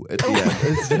ooh at the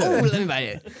end. Let me buy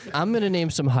it. I'm gonna name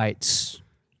some heights.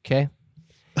 Okay.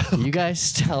 You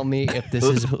guys tell me if this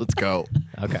is Let's go.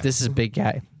 Okay. this is a big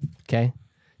guy. Okay.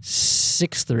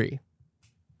 6'3".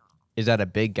 Is that a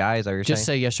big guy? Is that what you're Just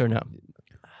saying? say yes or no.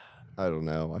 I don't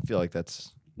know. I feel like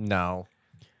that's No.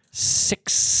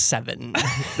 6'7".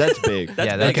 that's big. Yeah,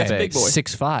 big. that's That's big. big boy.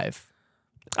 6'5".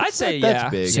 I'd say That's yeah.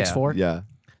 big. 6'4". Yeah.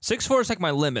 6'4" is like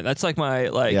my limit. That's like my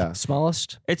like. Yeah.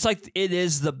 Smallest. It's like it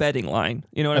is the betting line.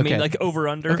 You know what I mean? Okay. Like over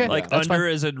under. Okay, Like that's under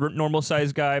fine. is a normal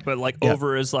size guy, but like Yeah.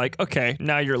 over is like okay,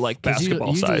 now you're like 'Cause basketball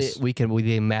usually size.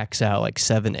 we max out like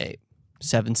 7'8",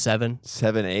 7'7".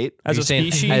 7'8". As Are a you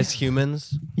saying species, as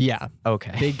humans? Yeah.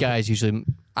 Okay. Big guys usually.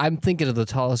 I'm thinking of the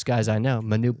tallest guys I know.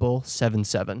 Manupal,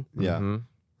 7'7". Yeah. Mhm.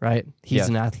 Right. He's Yeah.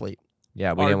 an athlete.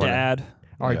 Yeah, we our didn't want dad.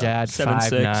 Our Yeah. dad, 7'6".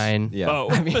 5'9". Yeah. Oh,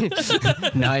 I mean,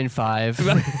 9'5".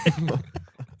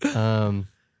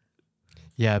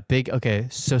 Yeah, big. Okay,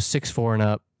 so 6'4" and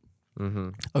up. to. Mm-hmm.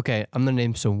 Okay, I'm gonna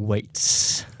name some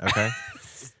weights. Okay.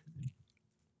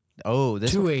 Oh,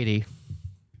 this 280,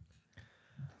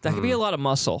 that could be a lot of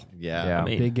muscle. Yeah. Yeah. I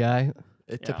mean, big guy.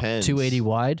 It Yeah. depends. 280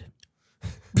 wide.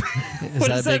 Is what that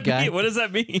does a big that guy? mean? What does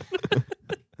that mean?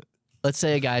 let's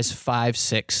say a guy's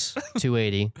 5'6",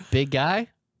 280. Big guy,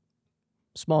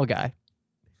 small guy.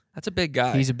 That's a big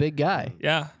guy. He's a big guy.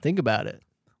 yeah. Think about it.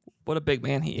 What a big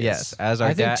man he is. Yes, as our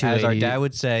I think dad 280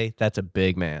 would say, that's a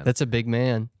big man. That's a big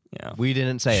man. Yeah. We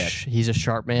didn't say it. He's a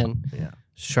sharp man. Yeah.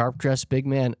 Sharp dressed big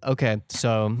man. Okay,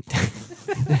 so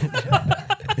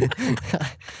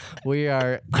we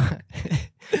are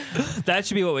That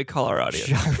should be what we call our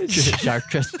audience. sharp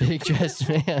dressed big dressed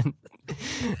man.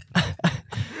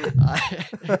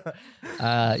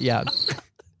 Yeah.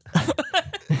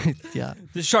 Yeah.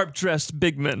 The sharp dressed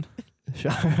big men.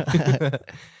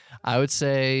 I would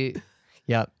say,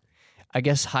 yeah. I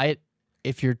guess height.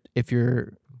 If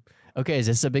you're okay, is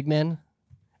this a big man?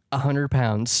 100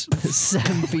 pounds,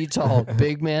 7 feet tall,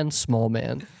 big man, small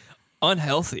man.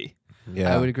 Unhealthy.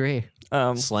 Yeah. I would agree.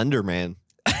 Slender man.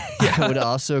 I would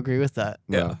also agree with that.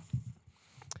 Yeah.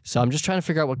 So I'm just trying to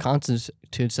figure out what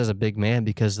constitutes as a big man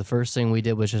because the first thing we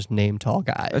did was just name tall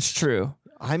guys, That's true.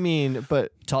 I mean,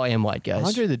 but tall and white guys.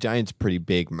 Andre the Giant's pretty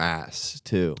big mass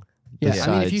too. Yeah, I mean,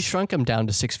 if you Besides- shrunk him down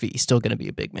to 6 feet, he's still going to be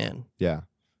a big man. Yeah.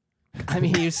 I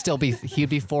mean, he'd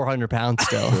be 400 pounds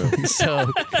still. So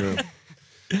True.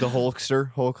 The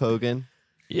Hulkster, Hulk Hogan.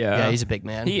 Yeah. yeah, he's a big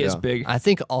man. He is Yeah. big. I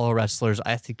think all wrestlers,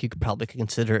 I think you could probably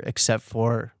consider, except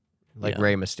for Like Yeah.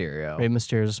 Rey Mysterio. Rey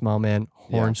Mysterio is a small man.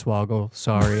 Hornswoggle,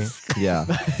 sorry. Yeah.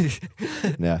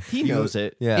 Yeah. He knows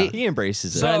it. Yeah. He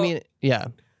embraces it. So- But I mean, yeah.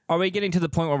 Are we getting to the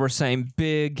point where we're saying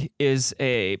big is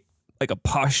a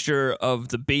posture of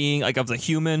the being, like of the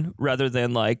human, rather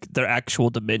than like their actual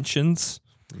dimensions?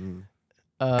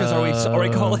 Because are we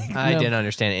calling? I no. didn't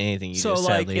understand anything you So just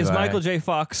like, said, is Levi. Michael J.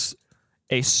 Fox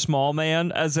a small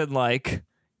man, as in like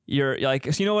you're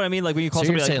like, you know what I mean? Like when you call So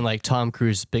you're somebody saying like Tom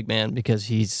Cruise, big man, because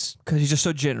he's because he's just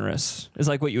so generous, is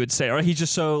like what you would say, or he's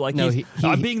just so like No, he's, he-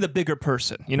 I'm being the bigger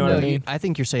person. You know what I No, mean? I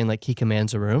think you're saying like he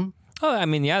commands a room. Oh, I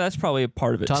mean, yeah, that's probably a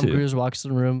part of it Tom too. Cruise walks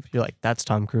in the room, you're like, that's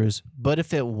Tom Cruise. But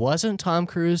if it wasn't Tom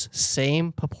Cruise,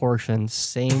 same proportions,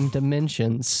 same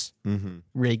dimensions,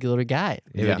 regular guy.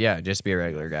 It would, yeah, just be a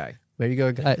regular guy. There you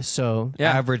go, guys. So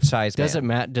Yeah. Average size does it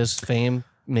man. Matt? Does fame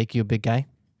make you a big guy?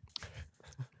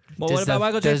 Well, Does what about the-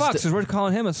 Michael J. does Fox? the- Because we're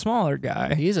calling him a smaller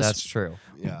guy. He's a That's true.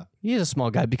 Yeah. he is a small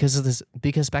guy because of this.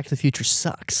 Because Back to the Future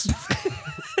sucks.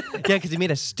 Yeah, because he made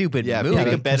a stupid Yeah. movie.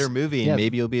 Make a better movie and Yeah.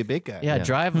 maybe you'll be a big guy. Yeah,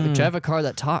 drive a car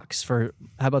that talks. For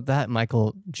how about that,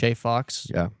 Michael J. Fox?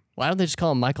 Yeah. Why don't they just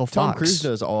call him Michael Tom Fox? Cruise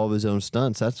does all of his own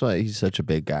stunts. That's why he's such a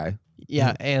big guy.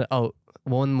 Yeah, and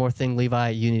one more thing, Levi,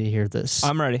 you need to hear this.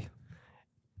 I'm ready.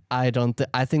 I don't.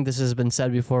 I think this has been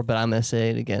said before, but I'm gonna say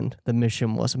it again. The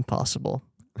mission was impossible.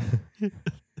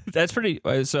 That's pretty.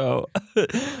 So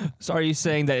are you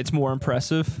saying that it's more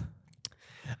impressive?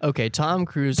 Okay, Tom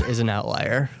Cruise is an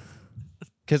outlier.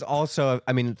 Because also,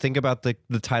 I mean, think about the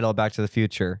title of Back to the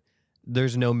Future.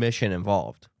 There's no mission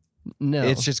involved. No,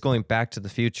 It's just going back to the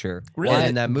future. Really? And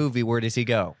in that movie, where does he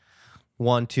go?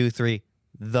 1, 2, 3,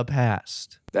 the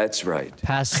past. That's right.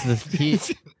 past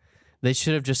the. They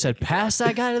should have just said, "Pass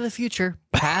that guy to the future.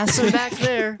 Pass him back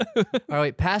there." All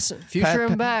right, pass future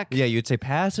him back. Yeah, you'd say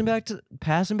pass him back to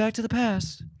the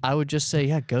past. I would just say,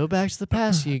 "Yeah, go back to the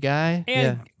past, you guy."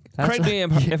 And That's correct me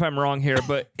if I'm wrong here,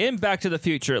 but in Back to the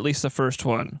Future, at least the first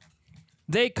one,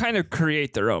 they kind of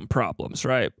create their own problems,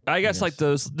 right? I guess like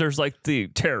there's like the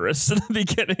terrorists in the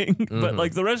beginning, but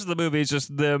like the rest of the movie is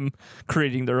just them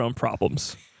creating their own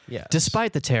problems. Yeah.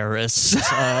 Despite the terrorists,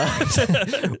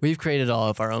 we've created all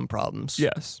of our own problems.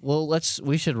 Yes. Well,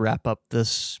 we should wrap up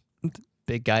this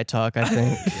big guy talk, I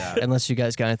think. Unless you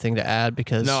guys got anything to add,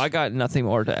 because No, I got nothing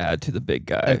more to add to the big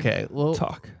guy okay. Well,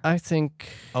 talk. I think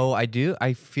Oh, I do.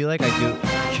 I feel like I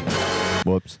do.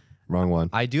 Whoops. Wrong one.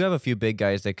 I do have a few big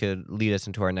guys that could lead us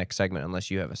into our next segment, unless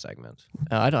you have a segment.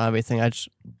 I don't have anything. I just.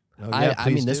 Oh, I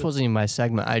mean, this wasn't even my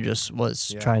segment. I just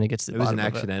was trying to get to the It was bottom an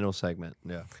of it. accidental segment.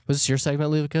 Yeah. Was this your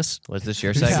segment, Lucas? Was this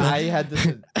your segment? I had this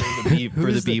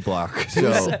for the B block.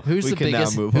 So Who's we the can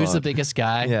biggest? now move Who's on. the biggest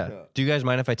guy? Yeah. Do you guys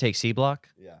mind if I take C block?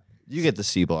 Yeah. You get the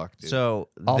C block. Dude. So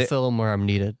I'll fill him where I'm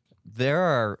needed. there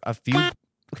are a few.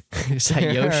 Is that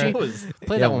Yoshi?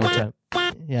 Play that one more time.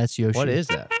 Yeah, it's Yoshi. What is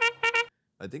that?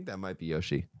 I think that might be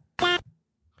Yoshi.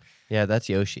 Yeah, that's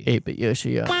Yoshi. 8-bit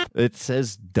Yoshi? Yeah. It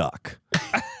says duck.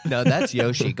 No, that's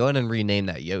Yoshi. Go ahead and rename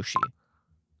that Yoshi.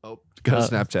 Oh, go to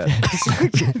Snapchat.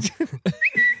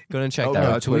 Go ahead and check Oh, that no,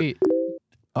 out. it's what- Tweet,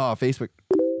 Oh, Facebook.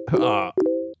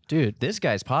 dude. This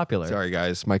guy's popular. Sorry,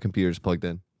 guys. My computer's plugged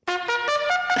in.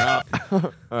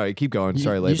 All right, keep going.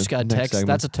 Sorry, you Laban. just got Next text. segment.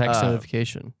 That's a text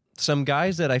notification. Some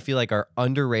guys that I feel like are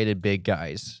underrated big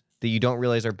guys that you don't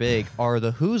realize are big are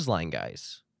the Who's Line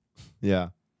guys. Yeah.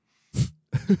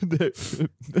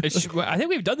 I think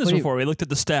we've done this before. We looked at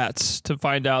the stats to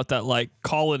find out that like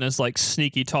Colin is like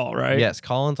sneaky tall, right? Yes,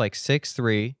 Colin's like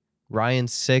 6'3",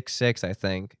 Ryan's 6'6", I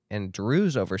think, and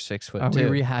Drew's over 6 foot Are too.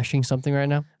 we rehashing something right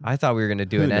now? I thought we were gonna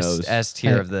do Who an knows? S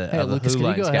tier Hey, of the hey, Lucas, Who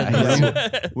can you Lines go ahead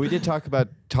guys. and we did talking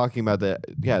about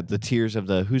the tiers of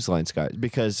the Who's Lines guys,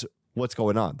 because what's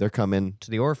going on? They're coming.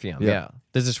 To the Orpheum, Yeah. yeah.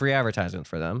 This is free advertisement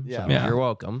for them. Yeah. So Yeah. you're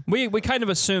welcome. We kind of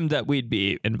assumed that we'd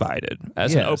be invited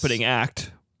as an Yes. opening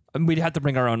act. And we'd have to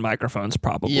bring our own microphones,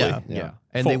 probably. Yeah. Yeah.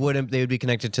 And Full- they would be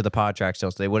connected to the pod track still,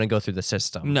 so they wouldn't go through the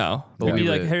system. No, But but we'd we be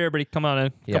like, would- "Hey, everybody, come on in,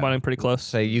 come Yeah. on in, pretty close."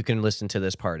 So you can listen to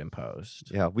this part in post.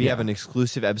 Yeah, we have an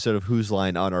exclusive episode of Who's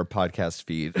Line on our podcast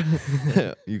feed.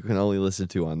 You can only listen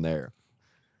to on there.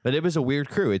 But it was a weird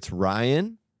crew. It's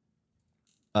Ryan,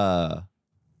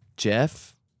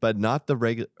 Jeff, but not the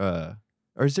regular.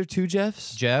 Or is there two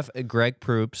Jeffs? Jeff, Greg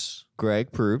Proops.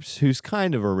 Greg Proops, who's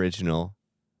kind of original,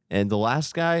 and the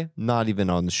last guy not even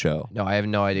on the show. No, I have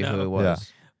no idea who No. it was. Yeah.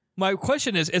 My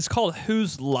question is, it's called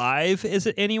Who's Live? Is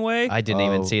it anyway? I didn't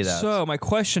even see that. So my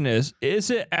question is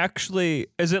it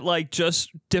like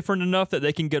just different enough that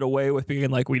they can get away with being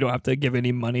like, we don't have to give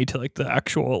any money to like the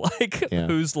actual like Yeah.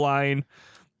 Who's Line?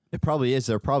 It probably is.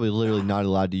 They're probably literally not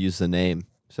allowed to use the name.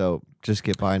 So just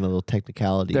get behind a little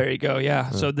technicality. There you go. Yeah.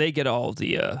 So they get all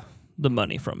the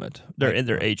money from it. They're in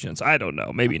their agents. I don't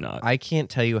know. Maybe not. I can't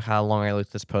tell you how long I looked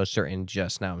at this poster, and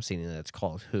just now I'm seeing that it's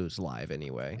called Who's Live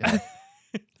anyway.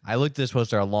 I looked at this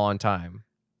poster a long time.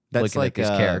 That's looking like at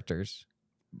these characters.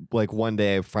 Like one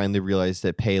day I finally realized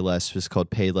that Payless was called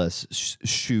Payless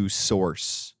Shoe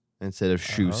Source instead of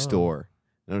Shoe Oh. Store.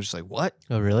 And I was just like, what?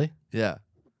 Oh, really? Yeah.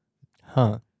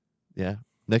 Huh. Yeah.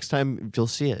 Next time if you'll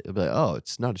see it, you'll be like, oh,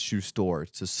 it's not a shoe store.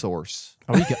 It's a source.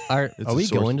 Are we are It's are a we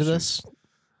source going to of this?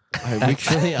 I'm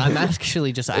Actually, I'm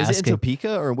actually just Is it in asking.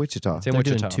 Topeka or Wichita? It's in They're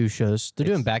Wichita. doing two shows. They're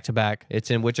doing back to back.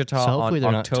 It's in Wichita So hopefully on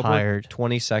they're not October tired.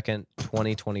 22nd,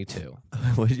 2022.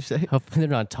 What did you say? Hopefully they're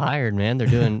not tired, man. They're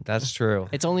doing. That's true.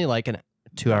 It's only like a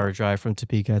 2-hour drive from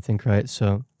Topeka, I think, right?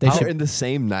 So they They're should. in the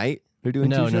same night? They're doing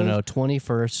No, two no, shows? no.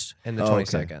 21st. And the Oh, okay.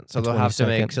 22nd. So The they'll have to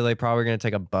 22nd. so they're probably going to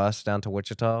take a bus down to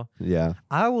Wichita. Yeah.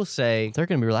 I will say, They're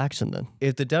gonna be relaxing then.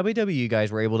 if the WWE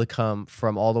guys were able to come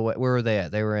from all the way, where were they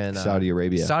at? They were in Saudi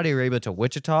Arabia. Saudi Arabia to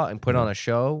Wichita and put on a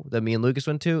show that me and Lucas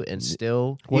went to, and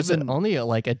still Was Even- it only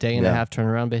like a day and a Yeah. half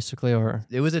turnaround, basically, or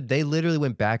they literally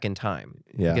went back in time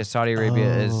Yeah. because Saudi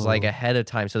Arabia is like Oh. ahead of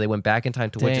time, so they went back in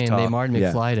time to dang, Wichita. they Martin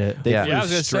Yeah. McFly'd it. They Yeah. flew Yeah, I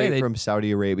was gonna say, straight they- from Saudi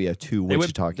Arabia to They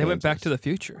Wichita, went, they went back Kansas. to the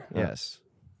future. Yes.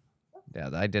 Yeah,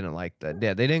 I didn't like that.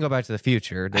 Yeah, they didn't go back to the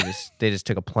future. They just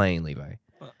took a plane, Levi.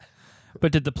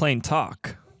 But did the plane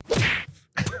talk?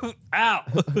 Ow!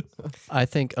 I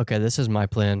think okay, this is my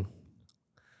plan.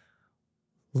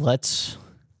 Let's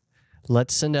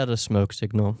send out a smoke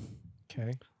signal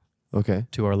Okay. Okay.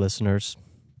 to our listeners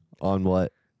On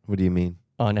what? What do you mean?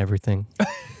 on everything.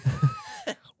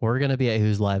 We're gonna be at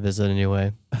Who's Live Is It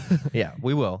anyway, Yeah,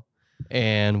 we will.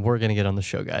 and we're gonna get on the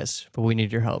show, guys. But we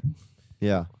need your help.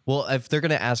 Yeah. Well, if they're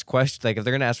gonna ask questions, like if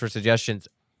they're gonna ask for suggestions,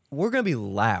 we're gonna be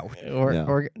loud.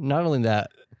 Or not only that,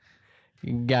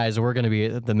 guys, we're gonna be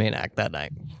the main act that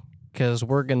night because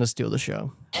we're gonna steal the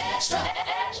show.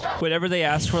 Whenever they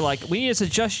ask for like, we need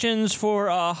suggestions for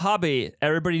a hobby,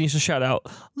 everybody needs to shout out,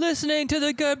 listening to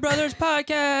the Good Brothers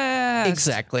podcast.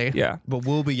 Exactly. Yeah. But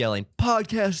we'll be yelling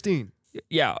podcasting.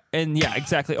 Yeah. And yeah,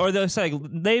 exactly. Or they'll say,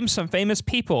 name some famous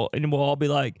people, and we'll all be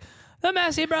like, the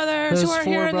Massey brothers Those who are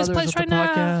four here in this brothers place with right the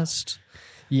now. podcast.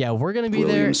 Yeah, we're gonna be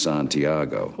William there.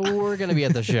 Santiago. We're gonna be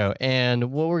at the show,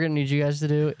 and what we're gonna need you guys to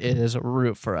do is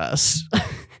root for us.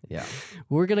 Yeah.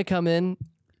 We're gonna come in.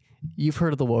 You've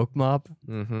heard of the woke mob.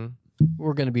 Mm-hmm.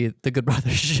 We're gonna be the Good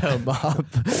Brothers show mob,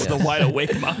 The wide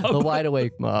awake mob. the wide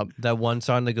awake mob. That one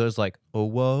song that goes like, oh,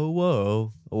 whoa,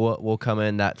 whoa. We'll come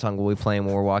in. That song will be playing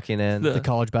when we're walking in. The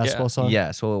college basketball song.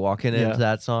 Yes, we'll be walking Yeah. into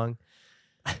that song.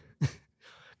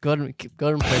 Go ahead and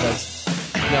play that.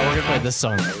 No, we're gonna play this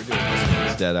song.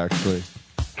 It's dead, actually.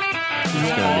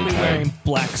 We'll all be wearing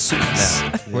black suits.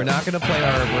 We're not gonna play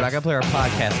our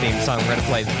podcast theme song. We're gonna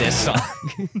play this song.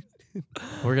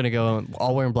 We're gonna go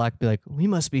all wearing black. Be like, we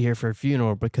must be here for a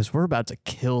funeral because we're about to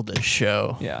kill this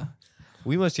show. Yeah.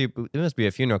 It must be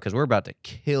a funeral because we're about to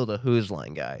kill the Who's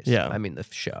Line guys. Yeah. I mean the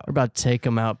show. We're about to take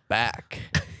them out back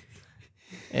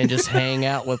and just hang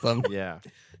out with them Yeah.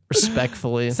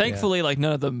 respectfully. Thankfully, like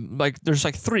none of them, like there's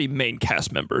like 3 main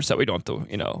cast members that we don't have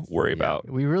to, worry about.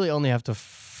 We really only have to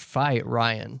fight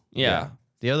Ryan. Yeah.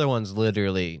 The other one's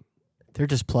literally, They're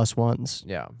just plus ones.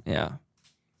 yeah. Yeah.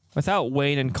 Without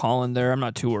Wayne and Colin there, I'm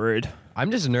not too worried.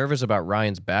 I'm just nervous about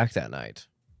Ryan's back that night.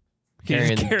 He's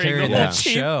carrying the whole that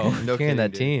team. show. No carrying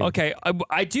that kidding, team. Okay,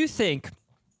 I do think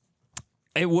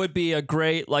It would be a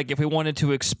great, like, if we wanted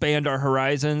to expand our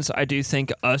horizons, I do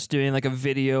think us doing like a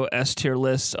video S tier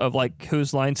list of like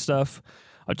Whose Line stuff.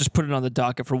 I'll just put it on the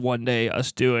docket for one day,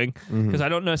 us doing, because I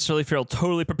don't necessarily feel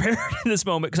totally prepared in this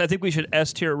moment, because I think we should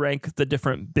S tier rank the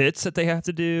different bits that they have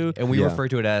to do. And we refer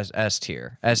to it as S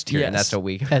tier, and that's what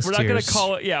we. S We're not going tiers. to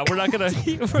call it, we're not going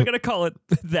to, we're going to call it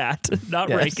that, not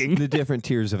ranking. The different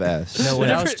tiers of S. No, when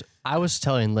I was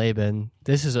telling Laban,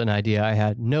 this is an idea I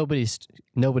had. Nobody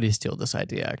steal this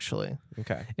idea, actually.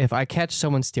 Okay. If I catch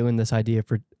someone stealing this idea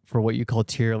for what you call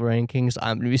tier rankings,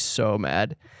 I'm going to be so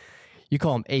mad. You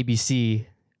call them ABC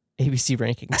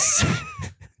rankings.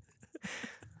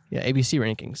 Yeah, ABC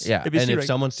rankings. Yeah, ABC and if rank-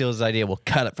 someone steals this idea, we'll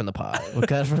cut it from the pod. We'll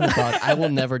cut it from the pod. I will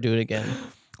never do it again.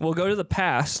 We'll go to the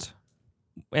past,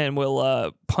 and we'll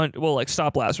like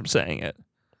stop Laz from saying it.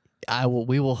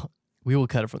 We will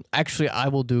cut it from. Actually, I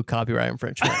will do copyright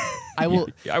infringement. I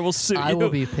will sue I you. will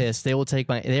be pissed. They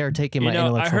are taking my I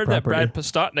intellectual heard that property. Brad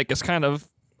Postotnik is kind of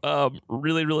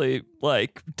really, really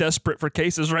like desperate for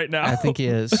cases right now. I think he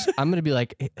is. I'm gonna be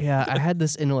like, yeah, I had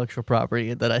this intellectual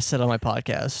property that I said on my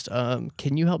podcast.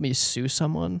 Can you help me sue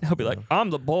someone? he'll be like,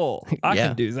 "I'm the bull. I Yeah.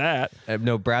 can do that."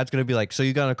 No, Brad's gonna be like, so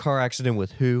you got in a car accident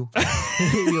with who?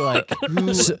 You'd be like,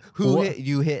 Who what? hit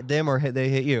you? Hit them or they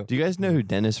hit you? Do you guys know who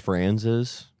Dennis Franz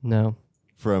is No.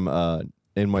 from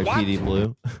NYPD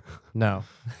Blue? No.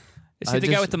 Is he I the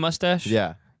guy just- with the mustache?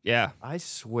 Yeah. Yeah. I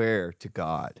swear to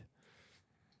God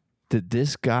that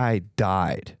this guy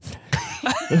died.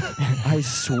 I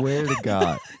swear to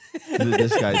God that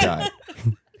this guy died.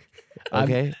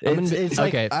 Okay, I'm gonna it's be-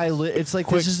 like okay. it's like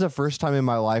this is the first time in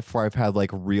my life where I've had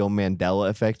like real Mandela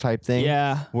effect type thing.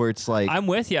 Yeah. where it's like I'm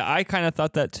with you. I kind of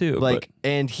thought that too. like,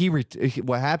 and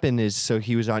what happened is, so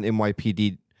he was on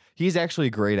NYPD. He's actually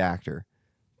a great actor,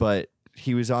 but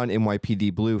he was on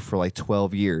NYPD Blue for like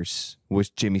 12 years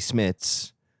with Jimmy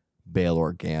Smits, Bail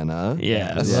Organa.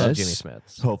 Yes. I love Yes. Jimmy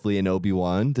Smith. Hopefully in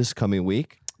Obi-Wan this coming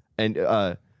week.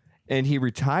 And he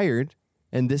retired,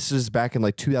 and this is back in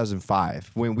like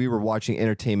 2005 when we were watching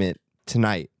Entertainment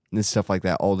Tonight and stuff like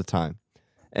that all the time.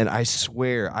 And I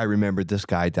swear I remembered this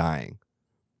guy dying.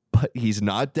 But he's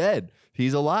not dead.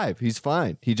 He's alive. He's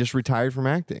fine. He just retired from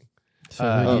acting. So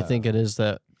who do you think it is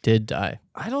that did die?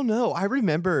 I don't know. I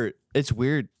remember, it's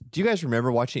weird. Do you guys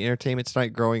remember watching Entertainment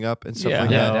Tonight growing up and stuff Yeah.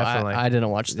 like Yeah, that? definitely. I didn't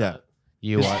watch Yeah. that.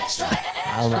 You watched.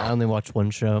 I only watched one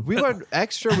show. We went,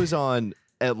 Extra was on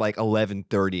at like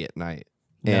 11:30 at night.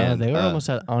 Yeah, And, they were almost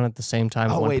on at the same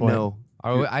time. at Oh one wait, point. no.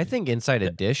 Oh, I think Inside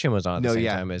Edition was on at the No, same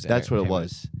yeah. time as That's what it Entertainment.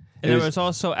 was. and It there was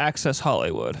also Access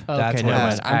Hollywood. Okay, That's never what it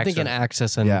mind. was. I'm thinking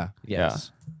Access and Yeah.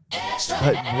 Yes.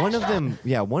 But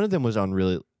one of them was on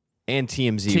really, and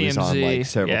TMZ was on like TMZ,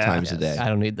 several yeah. times a day. I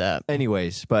don't need that.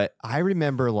 Anyways, but I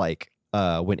remember like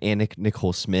when Anna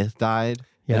Nicole Smith died,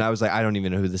 and Yeah. I was like, I don't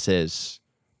even know who this is.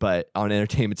 But on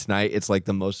Entertainment Tonight, it's like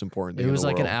the most important thing. It was in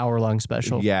the like an world. hour-long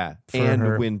special. Yeah, for and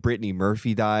her. when Brittany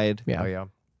Murphy died, Yeah. Oh yeah.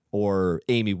 or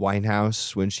Amy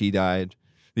Winehouse when she died,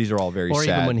 these are all very Or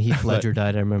sad. even when Heath but- Ledger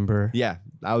died, I remember. Yeah,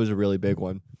 that was a really big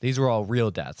one. These were all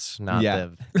real deaths, not Yeah.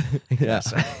 the.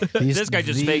 Yes. These, This guy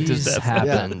just faked his these death.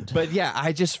 happened. But yeah,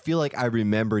 I just feel like I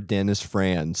remember Dennis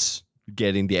Franz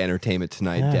getting the Entertainment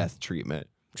Tonight Yeah. death treatment.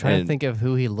 Trying to And- think of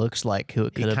who he looks like, who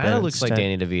it He could have been. kind of looks like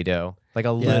instead. Danny DeVito, like a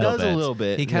Yeah. little He does bit. a little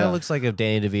bit, He kind of yeah. looks like if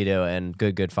Danny DeVito and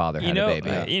Good Father had a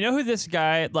baby. You know who this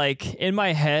guy, like in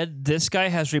my head, this guy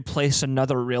has replaced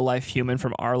another real life human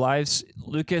from our lives.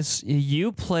 Lucas,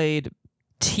 you played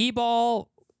T-ball,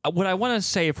 what I want to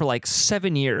say, for like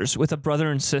 7 years with a brother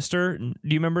and sister. Do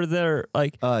you remember their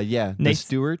like? yeah, the Nathan-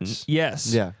 Stewarts.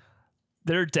 Yes. Yeah,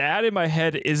 Their dad in my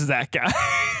head is that guy.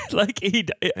 like and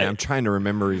I'm trying to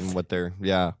remember even what they're.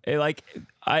 Yeah,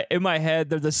 in my head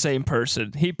they're the same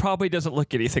person. He probably doesn't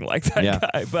look anything like that Yeah.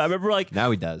 guy, but I remember like.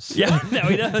 now he does. Yeah, now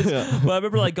he does. But I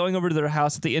remember like going over to their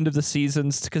house at the end of the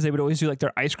seasons because they would always do like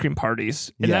their ice cream parties,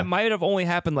 and Yeah. that might have only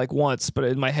happened like once, but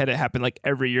in my head it happened like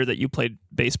every year that you played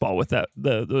baseball with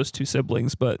those two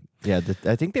siblings. But yeah.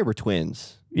 I think they were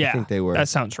twins. yeah, I think they were. That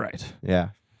sounds right. Yeah,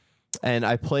 and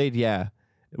I played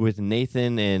with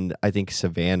Nathan, and I think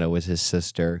Savannah was his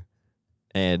sister,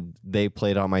 and they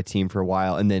played on my team for a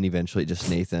while, and then eventually just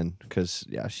Nathan because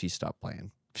she stopped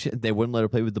playing. They wouldn't let her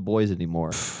play with the boys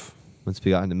anymore once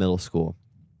we got into middle school.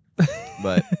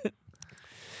 But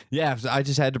yeah, so I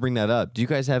just had to bring that up. Do you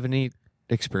guys have any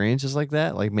experiences like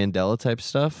that, like Mandela type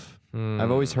stuff?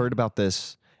 I've always heard about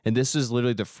this, and this is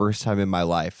literally the first time in my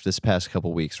life this past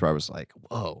couple weeks where I was like,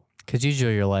 whoa. Because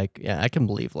usually you're like, yeah, I can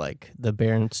believe like the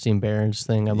Berenstein Barons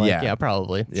thing. I'm like, Yeah. yeah,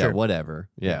 probably. Yeah, Sure. whatever.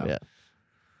 Yeah. Yeah.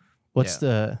 What's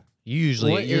the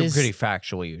You're pretty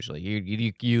factual. Usually,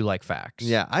 you like facts.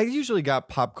 Yeah, I usually got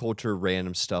pop culture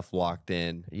random stuff locked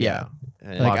in. Yeah.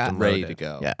 And Like, locked and ready to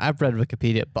go. Yeah, I've read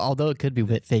Wikipedia, but although it could be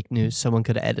fake news, someone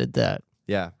could have edited that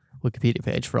Yeah. Wikipedia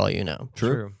page for all you know.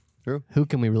 True. Who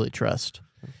can we really trust?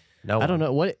 No, I don't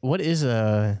know.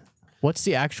 What's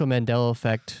the actual Mandela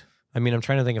effect? I mean, I'm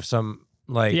trying to think of some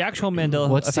like The actual Mandela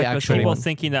What's the effect was actual people one?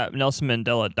 thinking that Nelson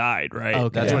Mandela died, right?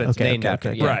 Okay. that's what it's Okay, named okay, after.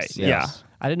 okay. Yes, Right, yes.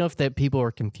 I didn't know if that people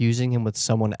were confusing him with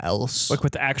someone else. Like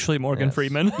with actually Morgan Yes.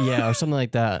 Freeman. Yeah, or something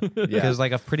like that. Yeah. Because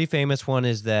like a pretty famous one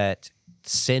is that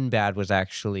Sinbad was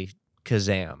actually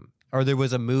Kazam. Or there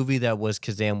was a movie that was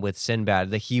Kazam with Sinbad,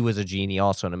 that he was a genie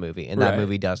also in a movie, and that Right.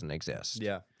 movie doesn't exist.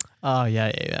 Yeah. Oh,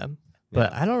 yeah.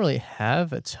 But I don't really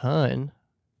have a ton. I'm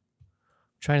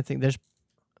trying to think.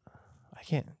 I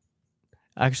can't.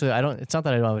 Actually, I don't. It's not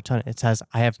that I don't have a ton. It says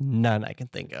I have none I can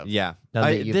think of. Yeah. Now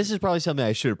that you- This is probably something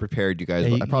I should have prepared you guys.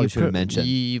 Yeah, I probably should have mentioned.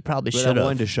 You probably But should I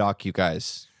wanted to have. shock you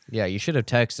guys. Yeah, you should have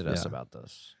texted us Yeah. about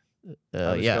this.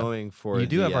 I was Yeah. going for You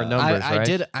do the, have our numbers, I right?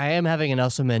 did. I am having a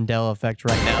Nelson Mandela effect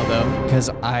right now, though, because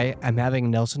I'm having a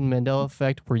Nelson Mandela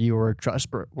effect where you were a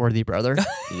trustworthy brother,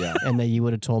 Yeah. and that you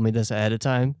would have told me this ahead of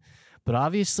time. But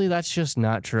obviously, that's just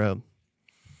not true.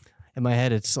 In my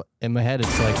head, it's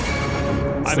like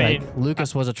I mean,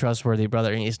 Lucas was a trustworthy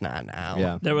brother, and he's not now.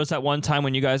 Yeah. There was that one time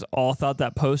when you guys all thought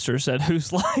that poster said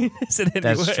 "Who's line is it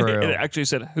anyway?" That's true. And it actually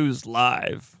said "Who's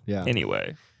live?" Yeah.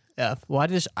 Anyway, Yeah. Well,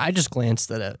 I just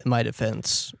glanced at it. In my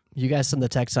defense, you guys sent the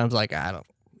text. I was like, I don't.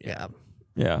 Yeah.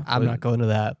 yeah. I'm not going to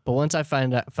that. But once I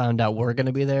found out we're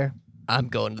gonna be there, I'm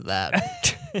going to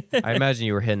that. I imagine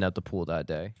you were hitting up the pool that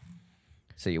day,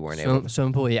 so you weren't able.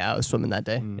 Swimming pool. Yeah, I was swimming that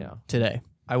day. Yeah. Today.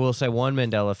 I will say one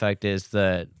Mandela effect is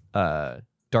that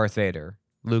Darth Vader,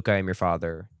 Luke, I am your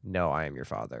father. No, I am your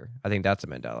father. I think that's a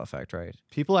Mandela effect, right?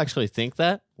 People actually think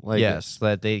that? Like, Yes,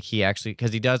 that he actually,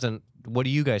 because he doesn't. What do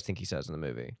you guys think he says in the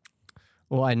movie?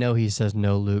 Well, I know he says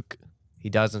no, Luke. He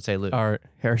doesn't say Luke. Or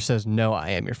Harris says no, I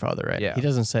am your father. Right? Yeah. He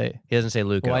doesn't say. He doesn't say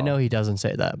Luke. Well, at I know all. he doesn't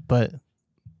say that, but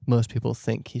most people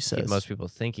think he says. Most people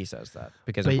think he says that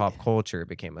because But- in pop culture it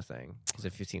became a thing. Because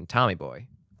if you've seen Tommy Boy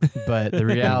But the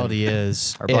reality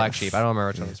is, or Black if- Sheep, I don't remember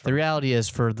which one it's The from. reality is,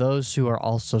 for those who are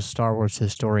also Star Wars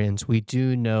historians, we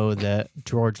do know that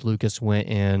George Lucas went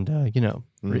and,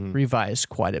 revised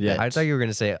quite a Yeah. bit. I thought you were going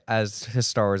to say, as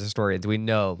Star Wars historians, we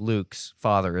know Luke's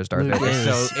father is Darth Luke Vader,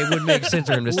 is- so it would make sense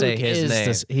for him to say Luke his is name.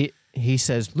 this- he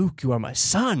says, "Luke, you are my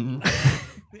son."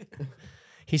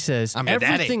 He says, I'm your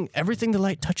daddy. everything the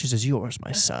light touches is yours,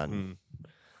 my son. Hmm.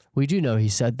 We do know he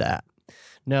said that.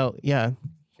 No, yeah.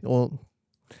 Well,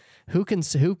 who can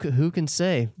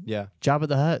say Yeah. Jabba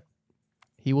the Hutt?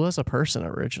 He was a person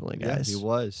originally, Yeah, guys. he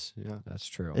was. Yeah. That's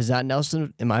true. Is that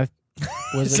Nelson? Am I?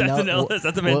 Was Is it that Nel- is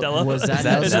that the wa- Mandela? Was that is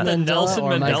Nelson that the Mandela Nelson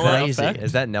or am I Mandela crazy? effect?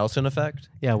 Is that Nelson effect?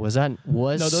 Yeah, was No,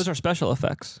 those are special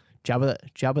effects. Jabba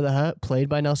the Hutt played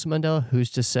by Nelson Mandela?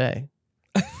 Who's to say?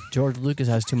 George Lucas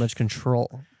has too much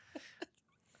control.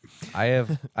 I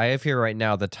have here right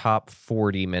now the top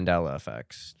 40 Mandela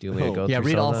effects. Do you want me to go Yeah, through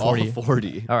read some all of them? 40. All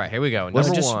 40. All right, here we go. Well,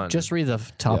 Number just, one. just read the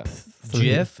top Yeah. three.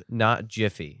 Jif, not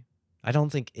Jiffy. I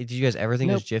don't think. Did you guys ever think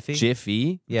it was Jiffy?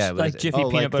 Jiffy? Yeah, it was, Like Jiffy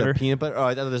peanut like butter. the peanut butter? Oh,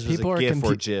 I thought this was People a are GIF or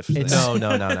confu- GIF. it's- thing.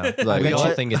 No. Like, we all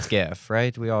what? think it's GIF,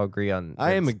 right? We all agree on.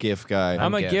 I am a it's- GIF guy.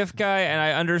 I'm a GIF. GIF guy, and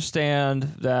I understand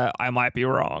that I might be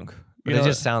wrong. But it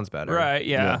just sounds better. right.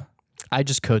 Yeah. I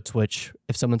just code switch.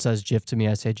 If someone says GIF to me,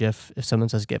 I say GIF. If someone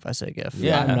says GIF, I say GIF.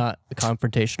 Yeah. I'm not a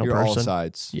confrontational You're all person.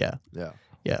 sides. Yeah, Yeah.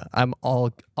 yeah. I'm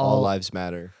all All lives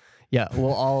matter. Yeah,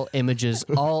 well, all images,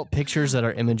 all pictures that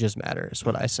are images matter is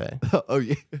what I say. Oh,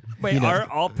 yeah. Wait, are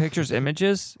all pictures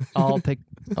images? All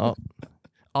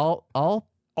all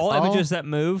Images that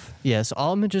move? yes,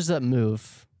 all images that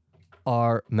move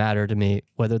matter to me,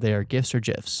 whether they are GIFs or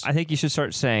GIFs. I think you should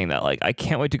start saying that. Like, I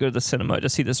can't wait to go to the cinema to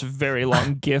see this very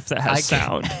long GIF that has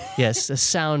sound. Yes, a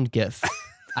sound GIF.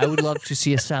 I would love to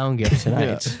see a sound GIF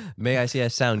tonight. May I see a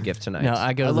sound GIF tonight? No,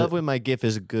 I go. I to love the, when my GIF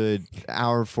is a good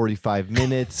hour, 45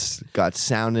 minutes, got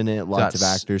sound in it, lots of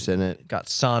Got actors in it. Got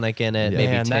Sonic in it, Yeah.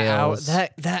 maybe man, Tails.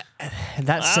 that I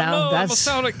don't sound. know, I'm a That's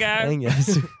Sonic guy.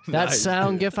 Yes. that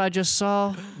sound GIF I just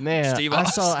saw. Man, Steve I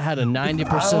Oz. saw it had a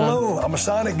 90%. I don't know. I'm a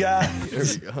Sonic guy. There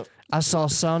we go. I saw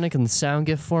Sonic in the sound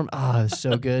GIF form. Oh, it was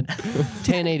so good.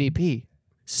 1080p,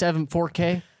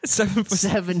 4K,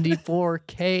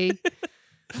 74K.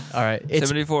 All right. It's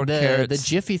 74 the carrots.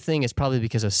 Jiffy thing is probably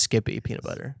because of Skippy peanut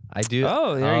butter. I do.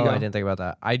 Oh, there you go. I didn't think about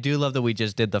that. I do love that we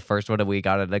just did the first one and we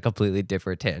got at a completely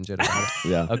different tangent about it.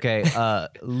 Yeah. Okay.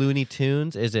 Looney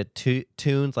Tunes. Is it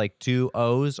tunes like 2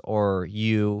 O's or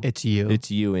U? It's you. It's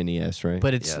UNES, right?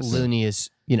 but it's Yes. Looney is,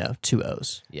 2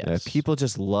 O's. Yes. yeah, people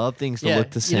just love things to Yeah, look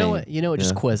the same. You know what?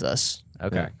 Just Yeah. quiz us.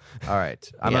 Okay. All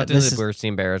right. I'm Yeah, not doing this the is-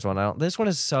 Burstein Bears one. This one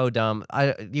is so dumb.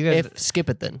 You guys. Skip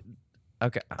it then.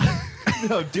 Okay.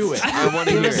 No, do it. I want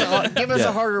to hear it. Give us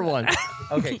a harder one.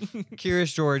 Okay.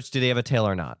 Curious George, did he have a tail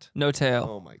or not? No tail.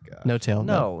 Oh my god. No tail.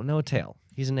 No tail.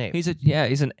 He's an ape. He's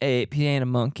an ape. He ain't a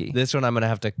monkey. This one I'm gonna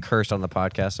have to curse on the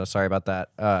podcast. So sorry about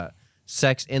that.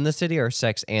 Sex in the City or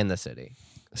Sex and the City?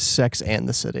 Sex and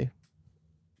the City.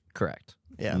 Correct.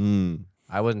 Yeah. Mm,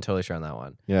 I wasn't totally sure on that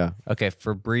one. yeah. Okay,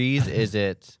 for Breeze, is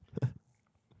it?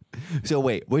 So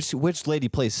wait, which lady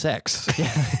plays sex?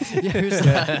 Who's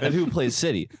that? And who plays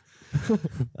city?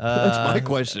 That's my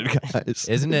question, guys.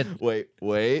 Isn't it? Wait.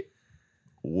 Wait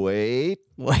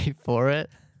for it.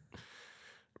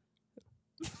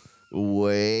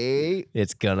 Wait.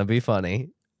 It's gonna be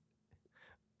funny.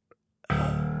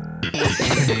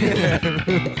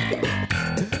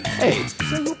 Hey, so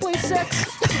who plays sex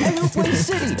and who plays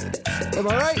city? Am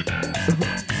I right?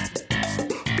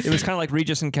 It was kind of like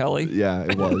Regis and Kelly. Yeah,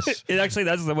 it was. It actually,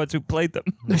 that's the ones who played them.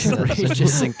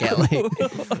 Regis and Kelly.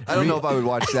 I don't know if I would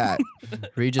watch that.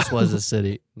 Regis was a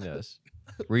city. Yes.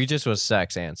 Regis was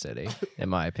Sex and City, in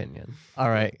my opinion. All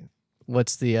right.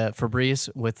 What's the for Breeze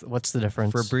with what's the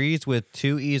difference? For Breeze with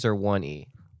 2 E's or 1 E?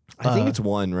 I think it's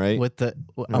one, right? with the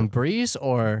Breeze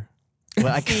or well,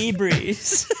 I can't-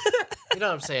 Breeze. you know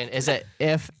what I'm saying? Is it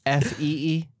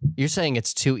F-E-E? You're saying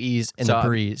it's 2 E's in So, the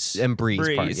Breeze. And Breeze.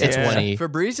 part, Breeze, yeah. It's yeah. 1 E.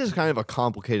 Febreze is kind of a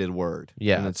complicated word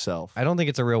Yeah. in itself. I don't think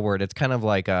it's a real word. It's kind of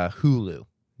like a Hulu.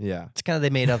 Yeah. It's kind of, they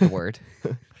made up the word.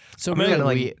 So gonna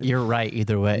really, like- you're right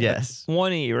either way. Yes.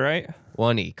 1E, right?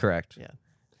 1 E, correct.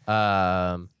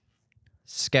 Yeah.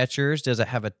 Skechers, does it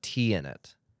have a T in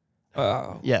it?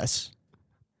 Oh. Yes.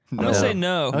 I'm going to say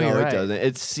no. Oh, No, you're it right. doesn't.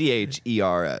 It's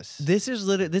CHERS. This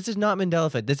is not Mandela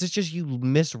effect. This is just you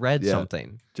misread Yeah.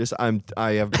 something. Just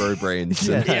I have bird brains.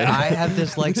 I have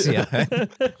dyslexia.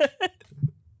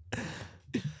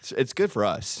 It's good for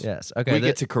us. Yes. Okay. We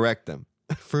get to correct them.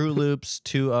 Fruit Loops,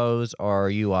 2 O's or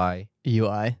UI.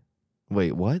 UI.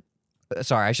 Wait, what?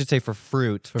 Sorry, I should say for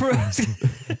fruit.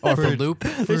 Or for loop.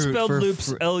 They spelled for loops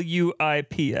fru-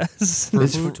 L-U-I-P-S. For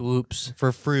Fruit Loops.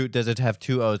 For fruit, does it have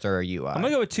 2 O's or a UI? I'm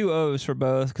going to go with 2 O's for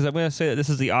both because I'm going to say that this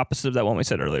is the opposite of that one we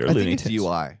said earlier. I Looney think it's Tunes. UI.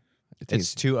 I think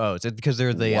It's 2 O's because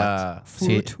they're the What?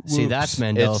 See, that's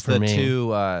Mandela it's for the me.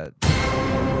 2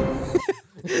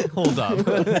 Hold up.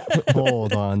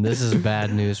 Hold on. This is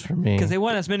bad news for me. Because they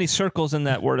want as many circles in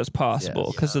that word as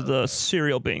possible because of the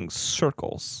cereal being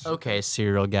circles. Okay,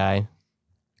 cereal guy.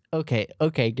 Okay,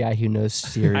 guy who knows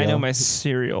cereal. I know my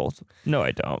cereal. No,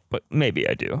 I don't, but maybe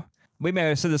I do. We may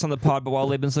have said this on the pod, but while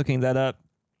Laban's looking that up,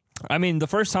 I mean, the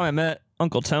first time I met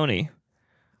Uncle Tony,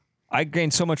 I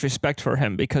gained so much respect for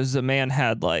him because the man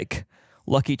had like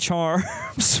Lucky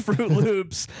Charms, Fruit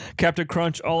Loops, Captain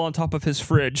Crunch all on top of his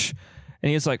fridge. And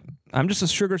he was like, I'm just a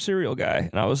sugar cereal guy.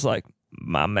 And I was like,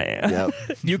 my man, Yep.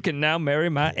 you can now marry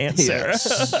my Aunt Sarah.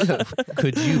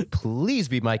 Could you please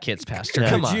be my kid's pastor?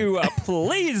 Come Could on. you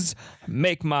please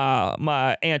make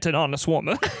my aunt an honest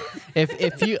woman?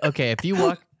 if you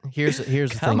walk here's the thing.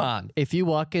 Come on. If you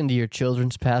walk into your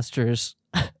children's pastor's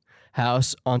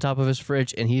house on top of his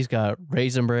fridge and he's got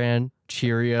Raisin Bran,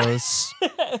 Cheerios,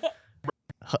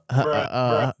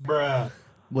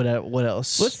 what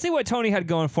else? Let's see what Tony had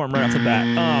going for him right off the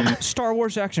bat. Star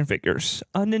Wars action figures,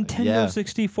 a Nintendo Yeah.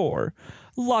 64,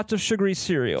 lots of sugary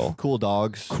cereal, Cool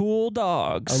dogs. cool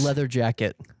dogs. a leather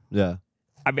jacket. Yeah.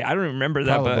 I mean, I don't remember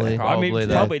that, Probably. but I mean, Probably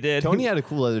probably that. did. Tony had a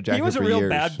cool leather jacket he was a for real years.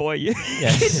 bad boy.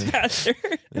 Yes. Pastor.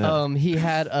 He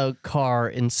had a car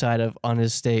inside of on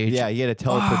his stage. Yeah, he had a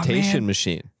teleportation man.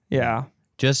 machine. Yeah.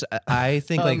 Just, I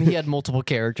think like he had multiple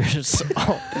characters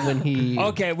when he.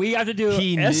 Okay, we have to do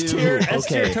He S tier. knew- S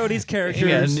tier okay. Tony's He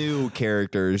characters. new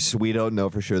characters. We don't know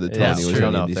for sure that Tony Yeah, was we any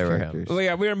don't know of if these they were him. characters. Well,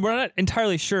 yeah, we're not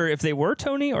entirely sure if they were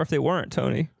Tony or if they weren't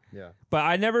Tony. Yeah. But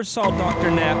I never saw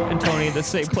Dr. Nap and Tony in the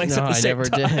same place No, at the I same never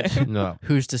time. did. no.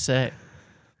 Who's to say?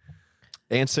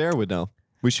 Aunt Sarah would know.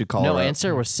 We should call No, her. Aunt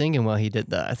Sarah was singing while he did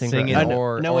that. I think. Singing right?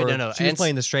 or no, wait, no. She was Aunt-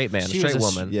 playing the straight man, the she straight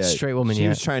was a woman. Yeah, straight woman, She yeah.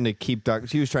 was trying to keep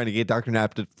She was trying to get Dr.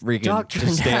 Nap to freaking Dr.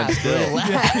 just stand Nap, still.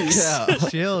 relax. Yeah.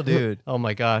 Chill, dude. Oh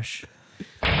my gosh!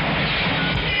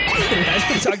 That's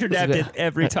what Dr. Nap did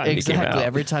every time he came Exactly. out.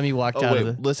 Every time he walked Oh out wait,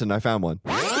 of the listen, I found one. For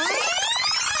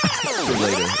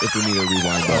later, if we need a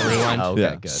rewind. button. rewind. Oh, okay,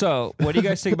 Yeah. good. So, what do you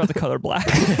guys think about the color black?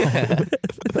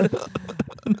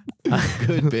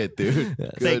 Good bit, dude.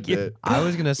 Good Thank you. bit. I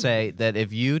was gonna say that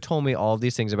if you told me all of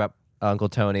these things about Uncle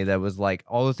Tony, that was like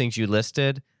all the things you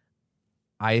listed,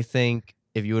 I think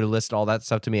if you would have listed all that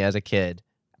stuff to me as a kid,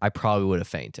 I probably would have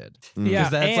fainted. Yeah,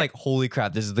 Because that's and like, holy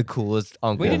crap, this is the coolest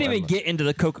uncle. we didn't ever. even get into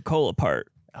the Coca-Cola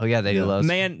part. Oh yeah, they Yeah. love.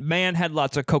 Man had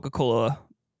lots of Coca-Cola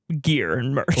gear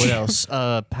and merch. What else?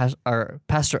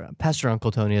 Pastor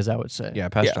Uncle Tony, as I would say. Yeah,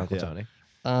 Pastor Yeah. Uncle Yeah. Tony.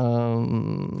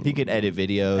 He could edit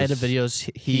videos. Edit videos.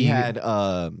 He had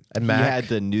he Mac. had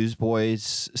the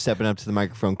Newsboys stepping up to the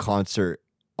microphone concert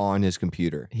on his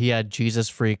computer. He had Jesus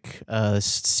Freak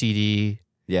CD.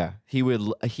 Yeah, he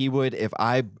would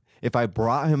if I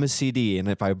brought him a CD and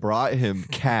if I brought him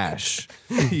cash,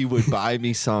 he would buy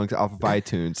me songs off of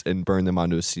iTunes and burn them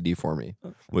onto a CD for me.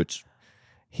 Which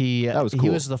That was He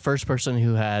cool. was the first person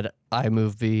who had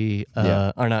iMovie.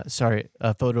 Yeah. Or not? Sorry,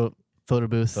 photo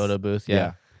booth. Photo booth.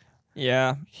 yeah,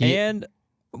 Yeah. He- And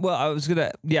well, I was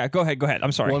gonna go ahead.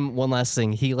 I'm sorry. One last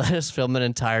thing. He let us film an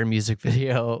entire music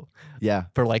video yeah.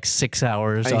 for like 6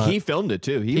 hours. And he filmed it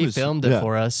too. He was, filmed it yeah.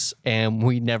 for us, and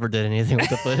we never did anything with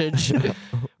the footage. But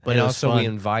But it was also, fun. we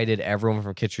invited everyone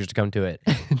from Kitchers to come to it,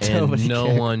 and Nobody no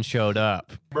cared. one showed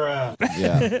up. Yeah,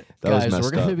 that Guys, was we're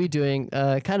messed going to up. be doing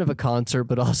kind of a concert,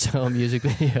 but also a music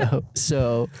video.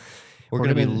 So We're We're going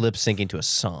to be gonna- lip syncing to a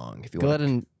song. If you go want. ahead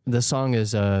and the song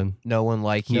is No One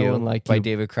Like No You One Like by You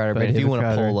David Crowder. by But if you David want to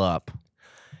Crowder. pull up,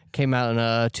 came out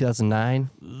in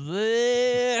 2009.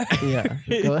 Yeah,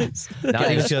 go ahead.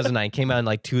 not even 2009, came out in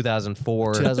like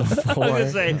 2004. 2004. I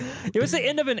was gonna say it was the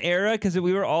end of an era because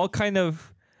we were all kind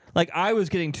of like I was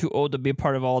getting too old to be a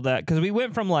part of all that because we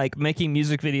went from like making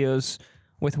music videos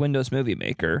with Windows Movie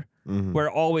Maker where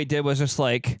all we did was just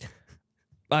like.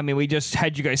 I mean, we just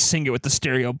had you guys sing it with the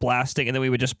stereo blasting, and then we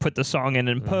would just put the song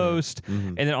in post,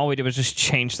 and then all we did was just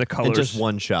change the colors. And just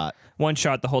one shot. One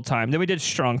shot the whole time. Then we did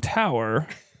Strong Tower,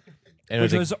 And it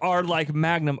which was was our like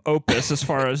magnum opus as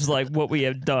far as like what we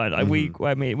have done. Like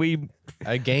we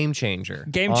a game changer.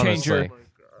 Game honestly. changer.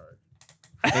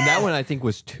 And that one I think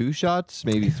was 2 shots,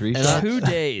 maybe 3 And shots. 2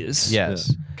 days.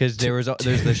 Yes, because there's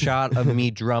the shot of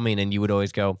me drumming, and you would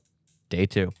always go, day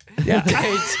 2. Yeah.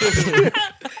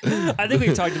 I think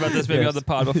we talked about this maybe on the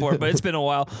pod before, but it's been a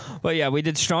while. But yeah, we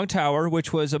did Strong Tower,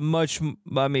 which was a much.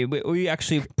 I mean, we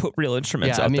actually put real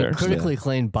instruments Yeah, out I mean, there. critically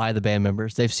acclaimed by the band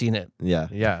members. They've seen it. Yeah.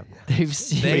 Yeah, They've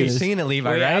seen they've it. seen it,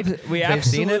 Levi, we right? we They've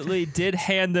seen it. absolutely did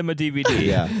hand them a DVD.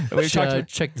 Yeah. And we talked about,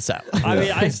 Check this out. I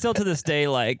mean, I still to this day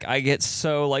like I get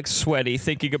so like sweaty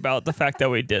thinking about the fact that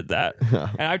we did that.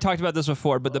 And I've talked about this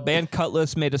before, but the band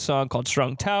Cutlass made a song called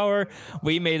Strong Tower.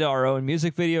 We made our own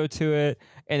music video to it,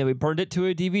 and then we burned it to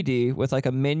a DVD with like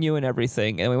a menu and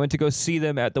everything. And we went to go see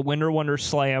them at the Winter Wonder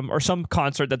Slam or some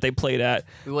concert that they played at.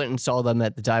 We went and saw them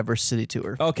at the Diverse City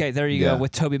Tour. Okay, there you Yeah. go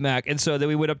with Toby Mac. And so then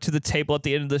we went up to the table at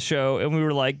the end of the show and we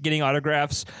were like getting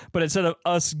autographs. But instead of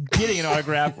us getting an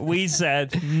autograph, we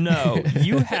said, no,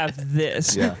 you have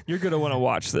this. Yeah. You're going to want to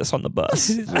watch this on the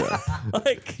bus.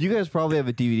 Like, You guys probably have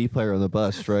a DVD player on the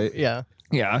bus, right? Yeah.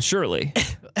 yeah, surely.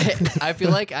 I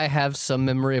feel like I have some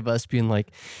memory of us being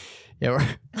like, yeah,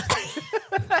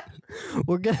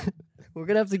 we're gonna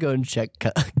have to go and check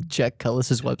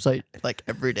Cullis's website like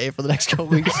every day for the next couple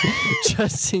weeks,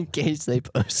 just in case they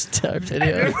post our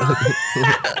video.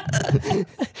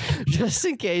 Just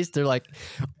in case they're like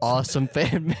awesome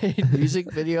fan made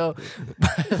music video,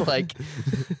 like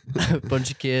a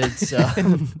bunch of kids.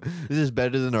 This is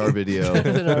better than our video.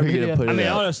 than our We're gonna video. put I it mean,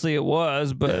 out. honestly, it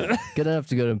was, but Gonna have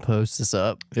to go and post this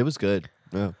up. It was good.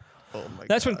 Yeah. Oh my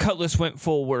that's when Cutlass went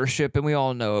full worship, and we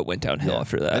all know it went downhill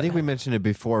after that. I think we mentioned it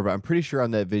before, but I'm pretty sure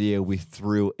on that video we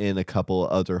threw in a couple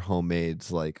other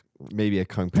homemades, like maybe a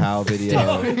Kung Pao video.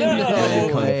 Oh, and no. a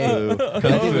Kung Fu. I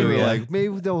think we Fu, were yeah. like,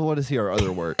 maybe they'll want to see our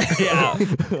other work. yeah,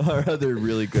 Our other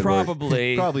really good work.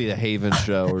 probably. Probably the Haven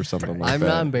show or something like I'm that.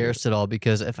 not embarrassed at all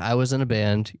because if I was in a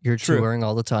band, you're True. touring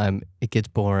all the time. It gets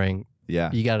boring. Yeah.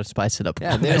 You got to spice it up. a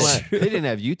Yeah, little they, bit. don't have, they didn't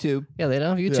have YouTube. Yeah, they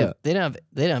don't have YouTube. Yeah. They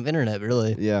don't have internet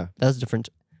really. Yeah. That's different.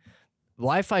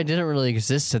 Wi-Fi didn't really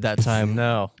exist at that time.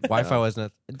 No, Wi-Fi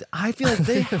wasn't. I feel like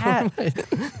they had.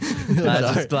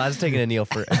 Lads taking a knee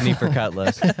for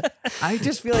Cutlass. I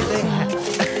just feel like they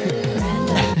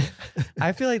had.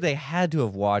 I feel like they had to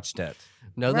have watched it.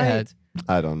 No, they Right. had.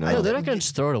 I don't know. No, they're not going to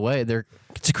just throw it away.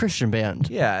 It's a Christian band.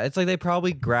 Yeah, it's like they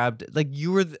probably grabbed. Like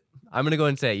you were. I'm gonna go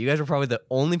and say it. You guys were probably the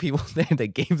only people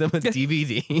that gave them a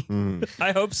DVD.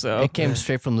 I hope so. It came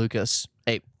straight from Lucas.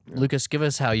 Hey, Lucas, give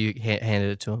us how you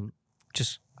handed it to him.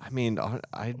 Just I mean,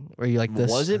 I were you like this?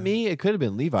 was it me? It could have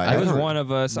been Levi. It was don't- one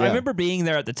of us. I Yeah. remember being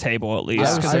there at the table at least.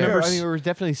 I was 'cause I, there. remember, I mean, we were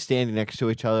definitely standing next to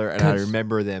each other, and I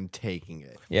remember them taking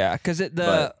it. yeah, because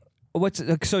But-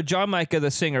 so John Micah,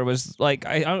 the singer, was like,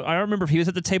 I don't remember if he was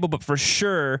at the table, but for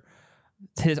sure,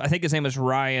 I think his name was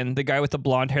Ryan, the guy with the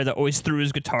blonde hair that always threw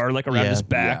his guitar like around Yeah. his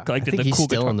back, Yeah. like I did think the he's cool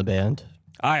still guitar. in the band.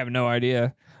 I have no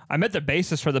idea. I met the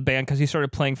bassist for the band because he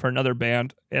started playing for another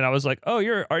band, and I was like, "Oh,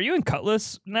 are you in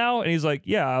Cutlass now?" And he's like,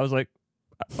 "Yeah." I was like,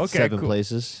 "Okay, 7 cool."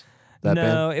 Places. That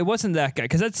No, band? it wasn't that guy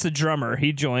because that's the drummer.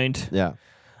 He joined. Yeah.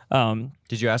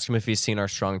 Did you ask him if he's seen our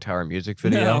Strong Tower music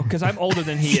video? No, because I'm older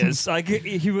than he is. Like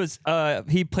he was,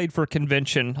 he played for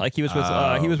Convention. Like he was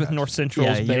with North Central's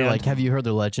Yeah, band. you're like, have you heard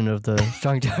the legend of the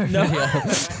Strong Tower? No.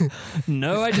 video?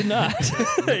 No, I did not.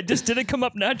 It just didn't come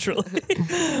up naturally.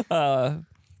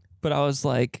 But I was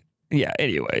like, yeah.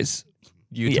 Anyways,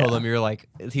 You told him, you're like,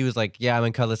 he was like, yeah, I'm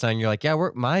in Cutlass. And you're like, yeah,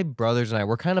 my brothers and I,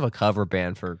 we're kind of a cover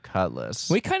band for Cutlass.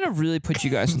 we kind of really put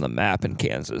you guys on the map in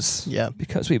Kansas. Yeah.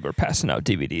 because we were passing out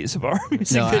DVDs of our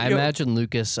music No, I video. imagine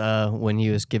Lucas when he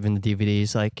was given the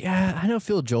DVDs, like, yeah, I know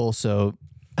Phil Joel, so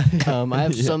I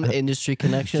have some industry Do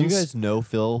connections. you guys know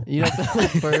Phil? You know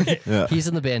Phil Bird? Yeah. He's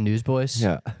in the band Newsboys.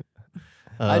 Yeah.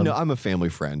 I know. I'm a family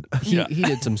friend. He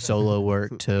did some solo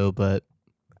work too, but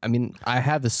I mean, I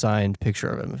have the signed picture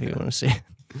of him if you want to see.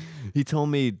 He told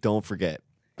me, don't forget,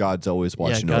 God's always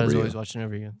watching yeah, God over is you. always watching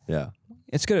over you. Yeah.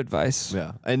 It's good advice.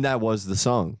 Yeah. And that was the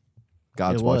song.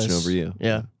 God's It watching was. over you.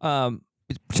 Yeah.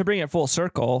 To bring it full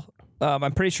circle,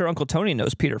 I'm pretty sure Uncle Tony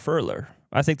knows Peter Furler.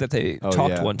 I think that they Oh,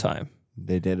 talked yeah. one time.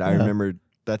 They did. I remember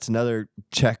that's another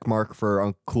check mark for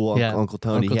Yeah. Uncle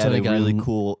Tony. Uncle He had Tony a got really an-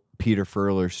 cool Peter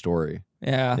Furler story.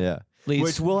 Yeah. Yeah. Least-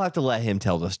 Which we'll have to let him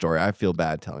tell the story. I feel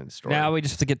bad telling the story. Now we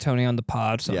just have to get Tony on the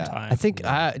pod Yeah. sometime. I think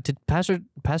did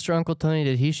Pastor Uncle Tony,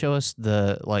 did he show us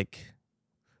the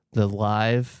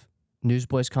live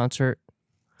Newsboys concert?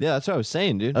 Yeah, that's what I was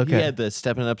saying, dude. Okay. He had the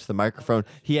stepping up to the microphone.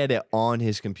 He had it on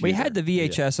his computer. we had the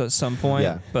VHS at some point,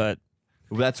 Yeah. but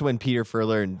That's when Peter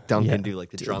Furler and Duncan Yeah. do like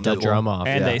the drum. the drum off.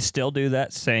 and Yeah. they still do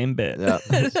that same bit. Yeah.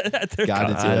 at their Gotta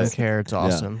do concerts. I it. don't care. It's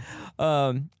awesome.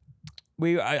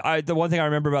 The one thing I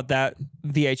remember about that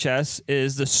VHS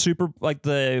is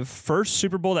the first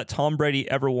Super Bowl that Tom Brady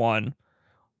ever won.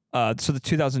 So the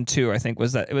 2002, I think,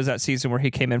 was that season where he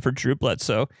came in for Drew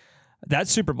Bledsoe. That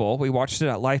Super Bowl, we watched it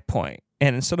at Life Point,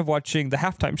 and instead of watching the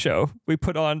halftime show, we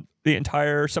put on the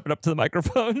entire "Stepping Up to the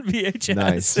Microphone" VHS.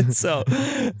 Nice. And so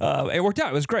it worked out.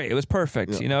 It was great. It was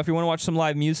perfect. Yeah. You know, if you want to watch some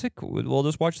live music, we'll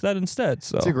just watch that instead.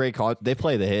 So It's a great call. They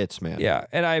play the hits, man. yeah,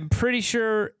 and I'm pretty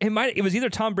sure it was either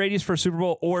Tom Brady's first Super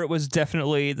Bowl or it was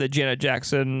definitely the Janet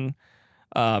Jackson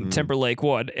Timberlake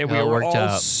one, and we It were worked all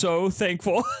out. so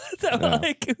thankful that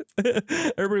like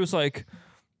everybody was like,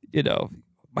 you know,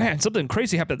 man, something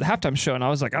crazy happened at the halftime show, and I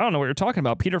was like, I don't know what you're talking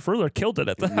about. Peter Furler killed it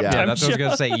at the halftime Yeah, that's show. what I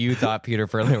was going to say. You thought Peter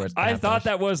Furler was the I halftime thought show.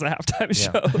 that was the halftime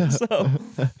show.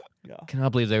 So I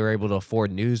cannot believe they were able to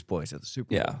afford Newsboys at the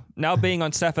Super Bowl. yeah, now being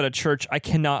on staff at a church, I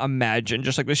cannot imagine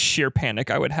just like the sheer panic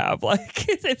I would have, like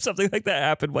if something like that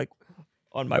happened, like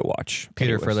on my watch.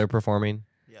 Peter Anyways. Furler performing.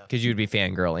 Because you'd be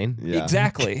fangirling. Yeah.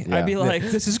 Exactly. Yeah. I'd be like,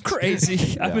 this is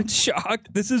crazy. I'm in shock.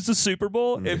 This is the Super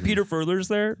Bowl and Peter Furler's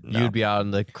there. No. You'd be out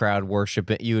in the crowd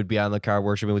worshiping. You would be out in the crowd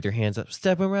worshiping with your hands up,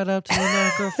 stepping right up to the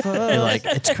microphone. And like,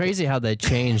 it's crazy how they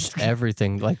changed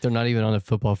everything. Like, they're not even on a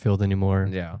football field anymore.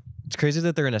 yeah, it's crazy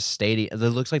that they're in a stadium. It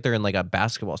looks like they're in like a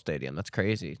basketball stadium. That's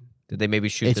crazy. Did they maybe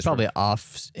shoot? It's this probably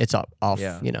off. It's off.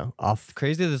 Yeah. You know, off.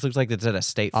 crazy. That this looks like it's at a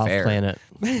state Off fair. planet.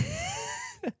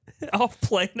 Off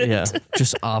planet. Yeah,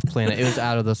 just off planet. It was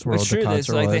out of this world. It's the true. It's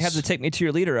concert like was. they have the Take Me to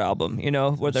Your Leader album, you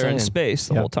know, where they're in saying. space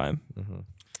the Yeah. whole time.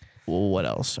 Well, what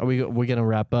else? Are we gonna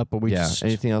wrap up? Or we Yeah. just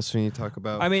Anything else we need to talk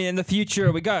about? I mean, in the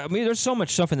future, there's so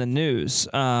much stuff in the news.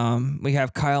 We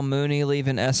have Kyle Mooney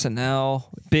leaving SNL.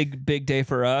 Big day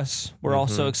for us. We're all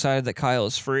so excited that Kyle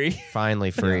is free.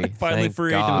 Finally free. Finally Thank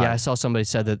free to- God. Yeah, I saw somebody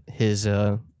said that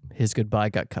his goodbye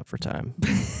got cut for time.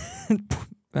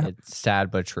 It's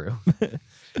sad but true.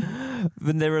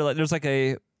 Then they were like, there's like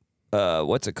a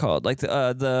what's it called? Like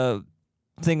the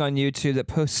thing on YouTube that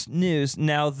posts news.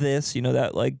 Now this, you know,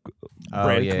 that like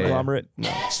brand yeah, yeah. conglomerate. No,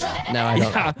 I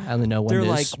don't. Yeah. I only know one. They're news.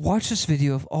 like, watch this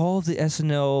video of all of the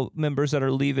SNL members that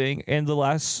are leaving and the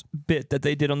last bit that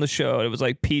they did on the show. It was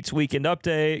like Pete's weekend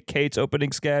update, Kate's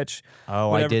opening sketch, Oh,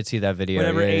 I Whatever- did see that video.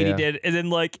 whatever yeah, 80 yeah. did. And then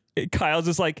like Kyle's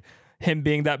just like him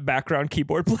being that background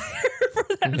keyboard player for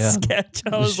that Yeah. sketch. I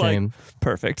It's a was like, shame.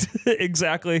 perfect.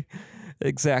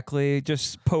 Exactly.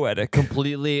 Just poetic.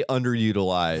 completely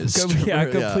underutilized. Yeah,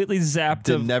 completely zapped.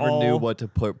 They of never all, knew where to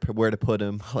put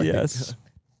him. Like, Yes.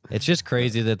 It's just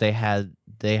crazy that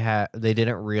they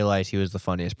didn't realize he was the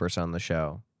funniest person on the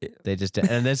show. They just did.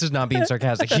 And this is not being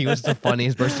sarcastic. He was the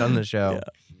funniest person on the show.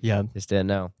 Yeah. Just didn't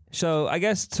know. So I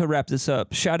guess to wrap this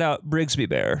up, shout out Brigsby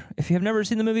Bear. If you have never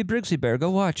seen the movie Brigsby Bear, go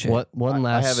watch it. One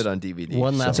last. I have it on DVD.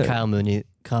 One last so- Kyle Mooney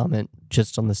comment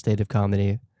just on the state of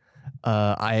comedy.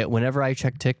 Whenever I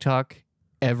check TikTok,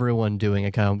 everyone doing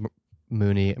a Kyle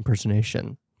Mooney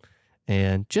impersonation,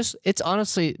 and it's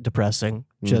honestly depressing.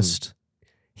 Just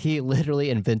he literally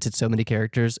invented so many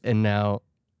characters, and now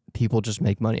people just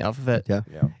make money off of it. Yeah.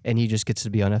 And he just gets to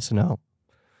be on SNL,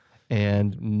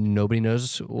 and nobody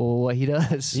knows what he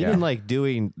does. Even like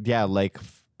doing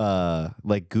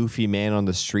like Goofy Man on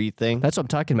the Street thing. That's what I'm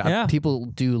talking about. Yeah. People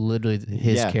do literally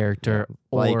his Yeah. character,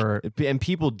 Like, or and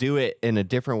people do it in a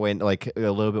different way, like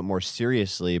a little bit more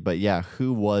seriously. But yeah,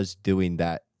 who was doing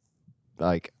that?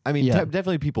 Like, I mean, Yeah.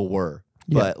 definitely people were,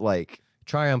 Yeah. but like,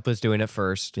 Triumph was doing it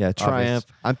first. yeah, Triumph.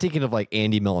 I'm thinking of like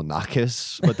Andy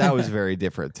Milonakis, but that was very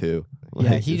different too.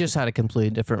 yeah, Like, he just had a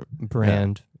completely different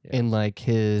brand in like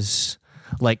his,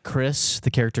 like Chris, the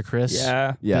character Chris.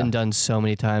 Yeah. yeah, Been done so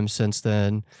many times since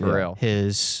then. For real.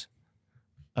 His,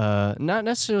 not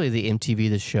necessarily the MTV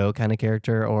The Show kind of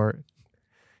character, or,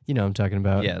 you know what I'm talking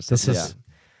about. Yes, This that's- is,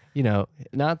 you know,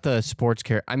 not the sports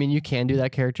character. I mean, you can do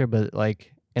that character, but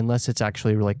like, unless it's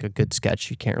actually like a good sketch,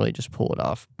 you can't really just pull it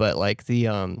off. But like the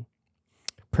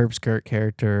perp skirt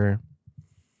character,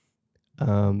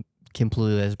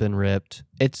 completely has been ripped.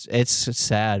 It's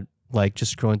sad. Like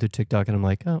just scrolling through TikTok, and I'm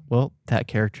like, oh well, that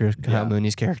character is Kyle Yeah.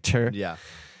 Mooney's character, yeah.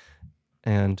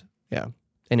 and yeah.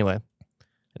 Anyway,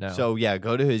 No. So yeah,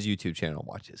 go to his YouTube channel, and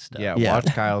watch his stuff. yeah, Yeah. watch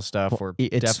Kyle's stuff. We're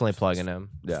It's- definitely plugging him.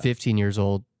 Yeah. 15 years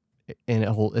old, and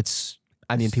it's.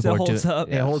 I mean, people Still are doing. holds up.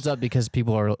 It holds up because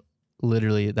people are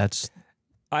literally. That's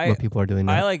I what people are doing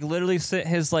now. I like literally sent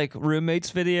his like roommate's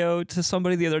video to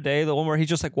somebody the other day, the one where he's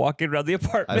just like walking around the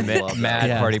apartment. I love that. Mad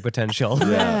Yeah. party potential.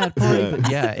 Mad party,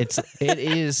 but yeah, it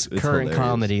is It's current hilarious.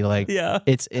 comedy. Like Yeah.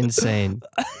 it's insane.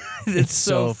 It's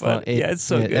so fun. fun. Yeah, it's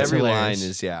so It's good. Every hilarious. line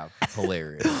is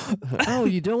hilarious. Oh,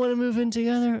 you don't want to move in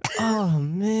together? Oh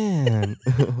man,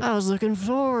 I was looking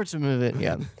forward to moving.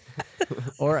 Yeah,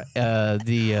 or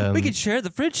the we could share the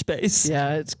fridge space.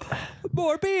 yeah, it's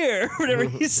More beer. Whatever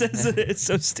he says it. It's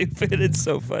so stupid. It's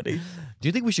so funny. Do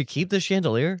you think we should keep this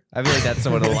chandelier? I feel like that's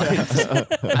some of the lines.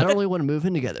 I don't really want to move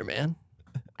in together, man.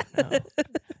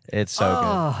 It's so good.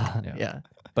 Oh, Yeah. yeah.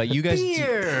 But you guys,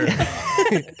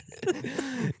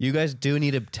 you guys do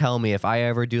need to tell me if I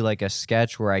ever do like a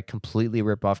sketch where I completely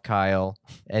rip off Kyle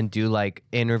and do like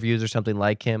interviews or something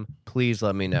like him. Please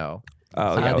let me know.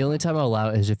 Oh, The only time I'll allow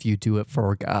it is if you do it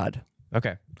for God.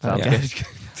 Okay, sounds Yeah. good.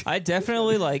 I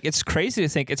definitely like. It's crazy to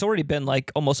think it's already been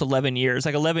like almost 11 years.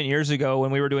 Like 11 years ago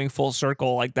when we were doing Full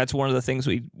Circle, like that's one of the things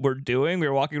we were doing. We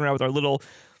were walking around with our little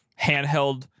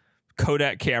handheld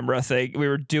Kodak camera thing. We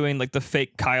were doing like the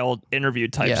fake Kyle interview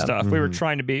type Yeah. stuff. We were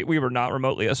trying to be. We were not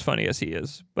remotely as funny as he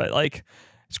is, but like.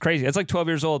 It's crazy. It's like 12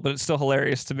 years old, but it's still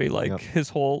hilarious to me. Like Yep. his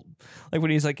whole, like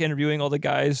when he's like interviewing all the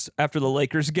guys after the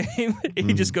Lakers game,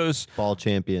 he just goes, Ball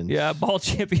champions. "Yeah, ball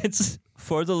champions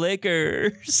for the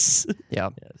Lakers."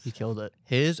 Yeah, you killed it.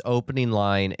 His opening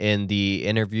line in the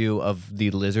interview of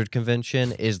the Lizard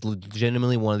Convention is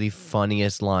legitimately one of the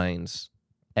funniest lines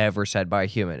ever said by a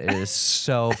human. It is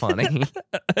so funny.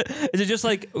 Is it just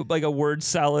like a word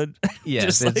salad? Yes,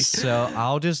 Just it's like- so.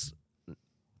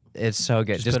 It's so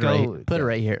good. Just put go. it right, put it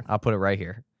right here. I'll put it right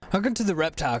here. Welcome to the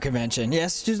reptile convention.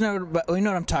 Yes, we know what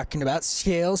I'm talking about.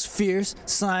 Scales, fierce,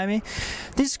 slimy.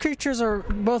 These creatures are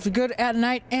both good at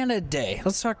night and at day.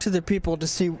 Let's talk to the people to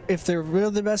see if they're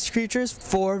really the best creatures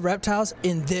for reptiles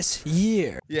in this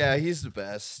year. Yeah, he's the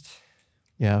best.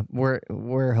 Yeah,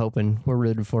 we're hoping, we're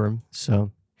rooting for him.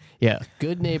 So, yeah,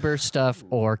 good neighbor stuff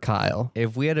or Kyle.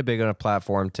 If we had a big enough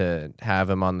platform to have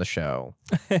him on the show,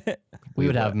 We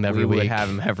would have him every we week. would have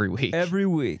him every week. Every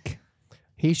week.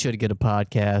 He should get a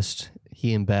podcast,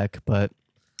 he and Beck, but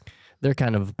they're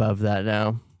kind of above that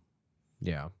now.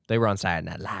 Yeah, they were on Saturday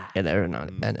Night Live. Yeah, they're not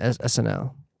and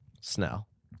SNL. Snell.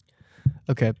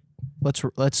 Okay,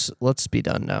 let's be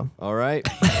done now. All right.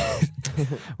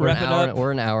 Wrap it up.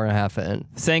 We're an hour and a half in.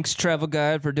 Thanks, Travel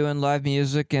Guide, for doing live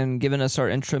music and giving us our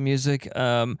intro music.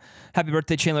 Happy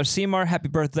birthday, Chandler Seymour. Happy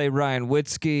birthday, Ryan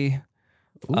Witzke.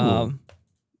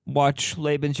 Watch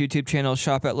Laban's YouTube channel,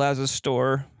 shop at Laz's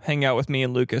store, hang out with me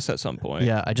and Lucas at some point.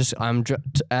 Yeah,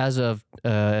 as of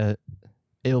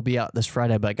it'll be out this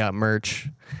Friday, but I got merch.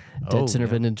 Dead Center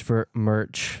yeah. Vintage for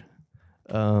merch.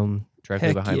 Directly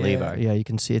Heck behind yeah. Levi. Yeah, you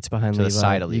can see it's behind To the Levi.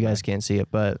 side of You Levi. guys can't see it,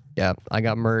 but yeah, I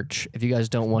got merch. If you guys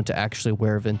don't want to actually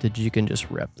wear vintage, you can just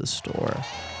rep the store.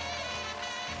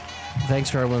 thanks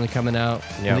for everyone coming out.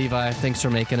 Yep. Levi, thanks for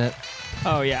making it.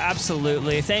 Oh yeah,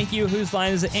 absolutely. Thank you, Whose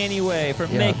Line Is It Anyway, for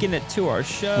Yeah. making it to our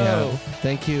show. Yeah.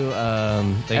 Thank you.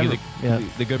 Thank you,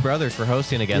 the Good Brothers, for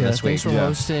hosting again this week. Thanks for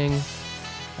hosting.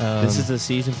 This is the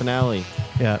season finale.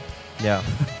 Yeah. Yeah.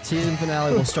 Season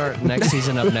finale will start next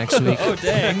season up next week. Oh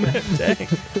dang, dang.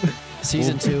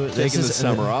 Season 2. taking the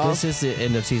summer off. This is the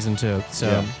end of season 2.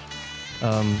 So,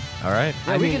 All right.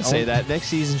 Yeah, we can say that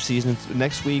next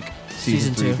next week,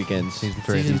 season 3 2 begins. Season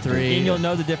 3. Season 3. And you'll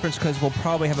know the difference because we'll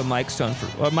probably have a mic stand for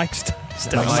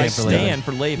stand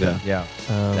for Laban. Yeah.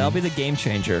 That'll be the game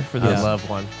changer for I this. love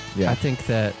one. Yeah. I think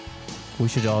that we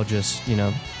should all just,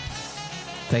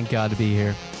 thank God to be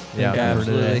here. Yeah. Yeah, for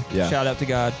today. absolutely. Yeah. Shout out to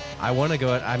God. I want to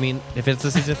go. I mean, if it's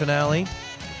the season finale,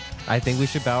 I think we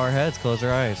should bow our heads, close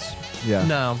our eyes. Yeah.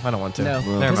 No, I don't want to. No,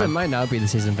 Never because it mind. might not be the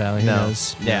season finale. Who No.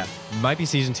 knows? Yeah. Might be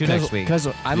season 2 next week. Because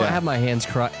I might Yeah. have my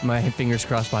fingers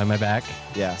crossed behind my back.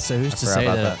 Yeah. So who's I to forgot say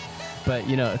about that? But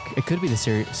it could be the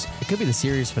series. It could be the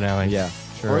series finale. Yeah.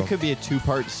 True. Or it could be a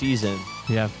 2-part season.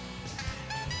 Yeah.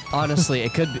 Honestly,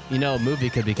 it could. A movie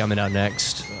could be coming out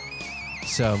next.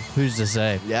 So who's to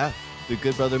say? Yeah. The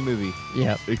Good Brother movie.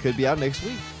 Yeah. It could be out next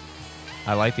week.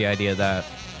 I like the idea of that.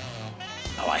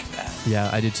 I like that. Yeah,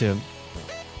 I do too.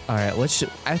 All right,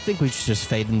 I think we should just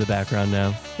fade in the background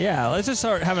now. Yeah, let's just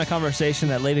start having a conversation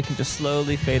that later can just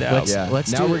slowly fade out.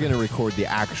 Let's now do we're it. going to record the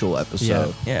actual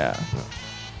episode. Yeah.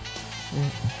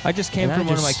 I just came And from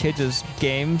I one of my just- kids'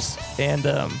 games, and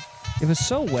it was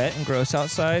so wet and gross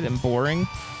outside and boring.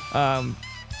 And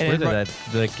Where it did brought-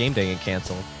 the game day get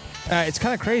canceled? it's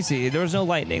kind of crazy. There was no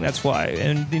lightning, that's why.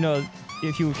 And,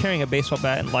 if you were carrying a baseball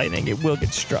bat and lightning, it will get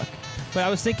struck. But I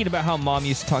was thinking about how Mom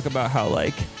used to talk about how,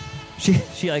 like,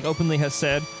 she like, openly has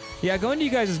said, yeah, going to you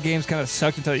guys' games kind of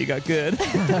sucked until you got good.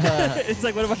 It's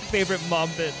like one of my favorite mom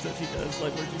bits that she does,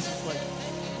 like, where she's just like,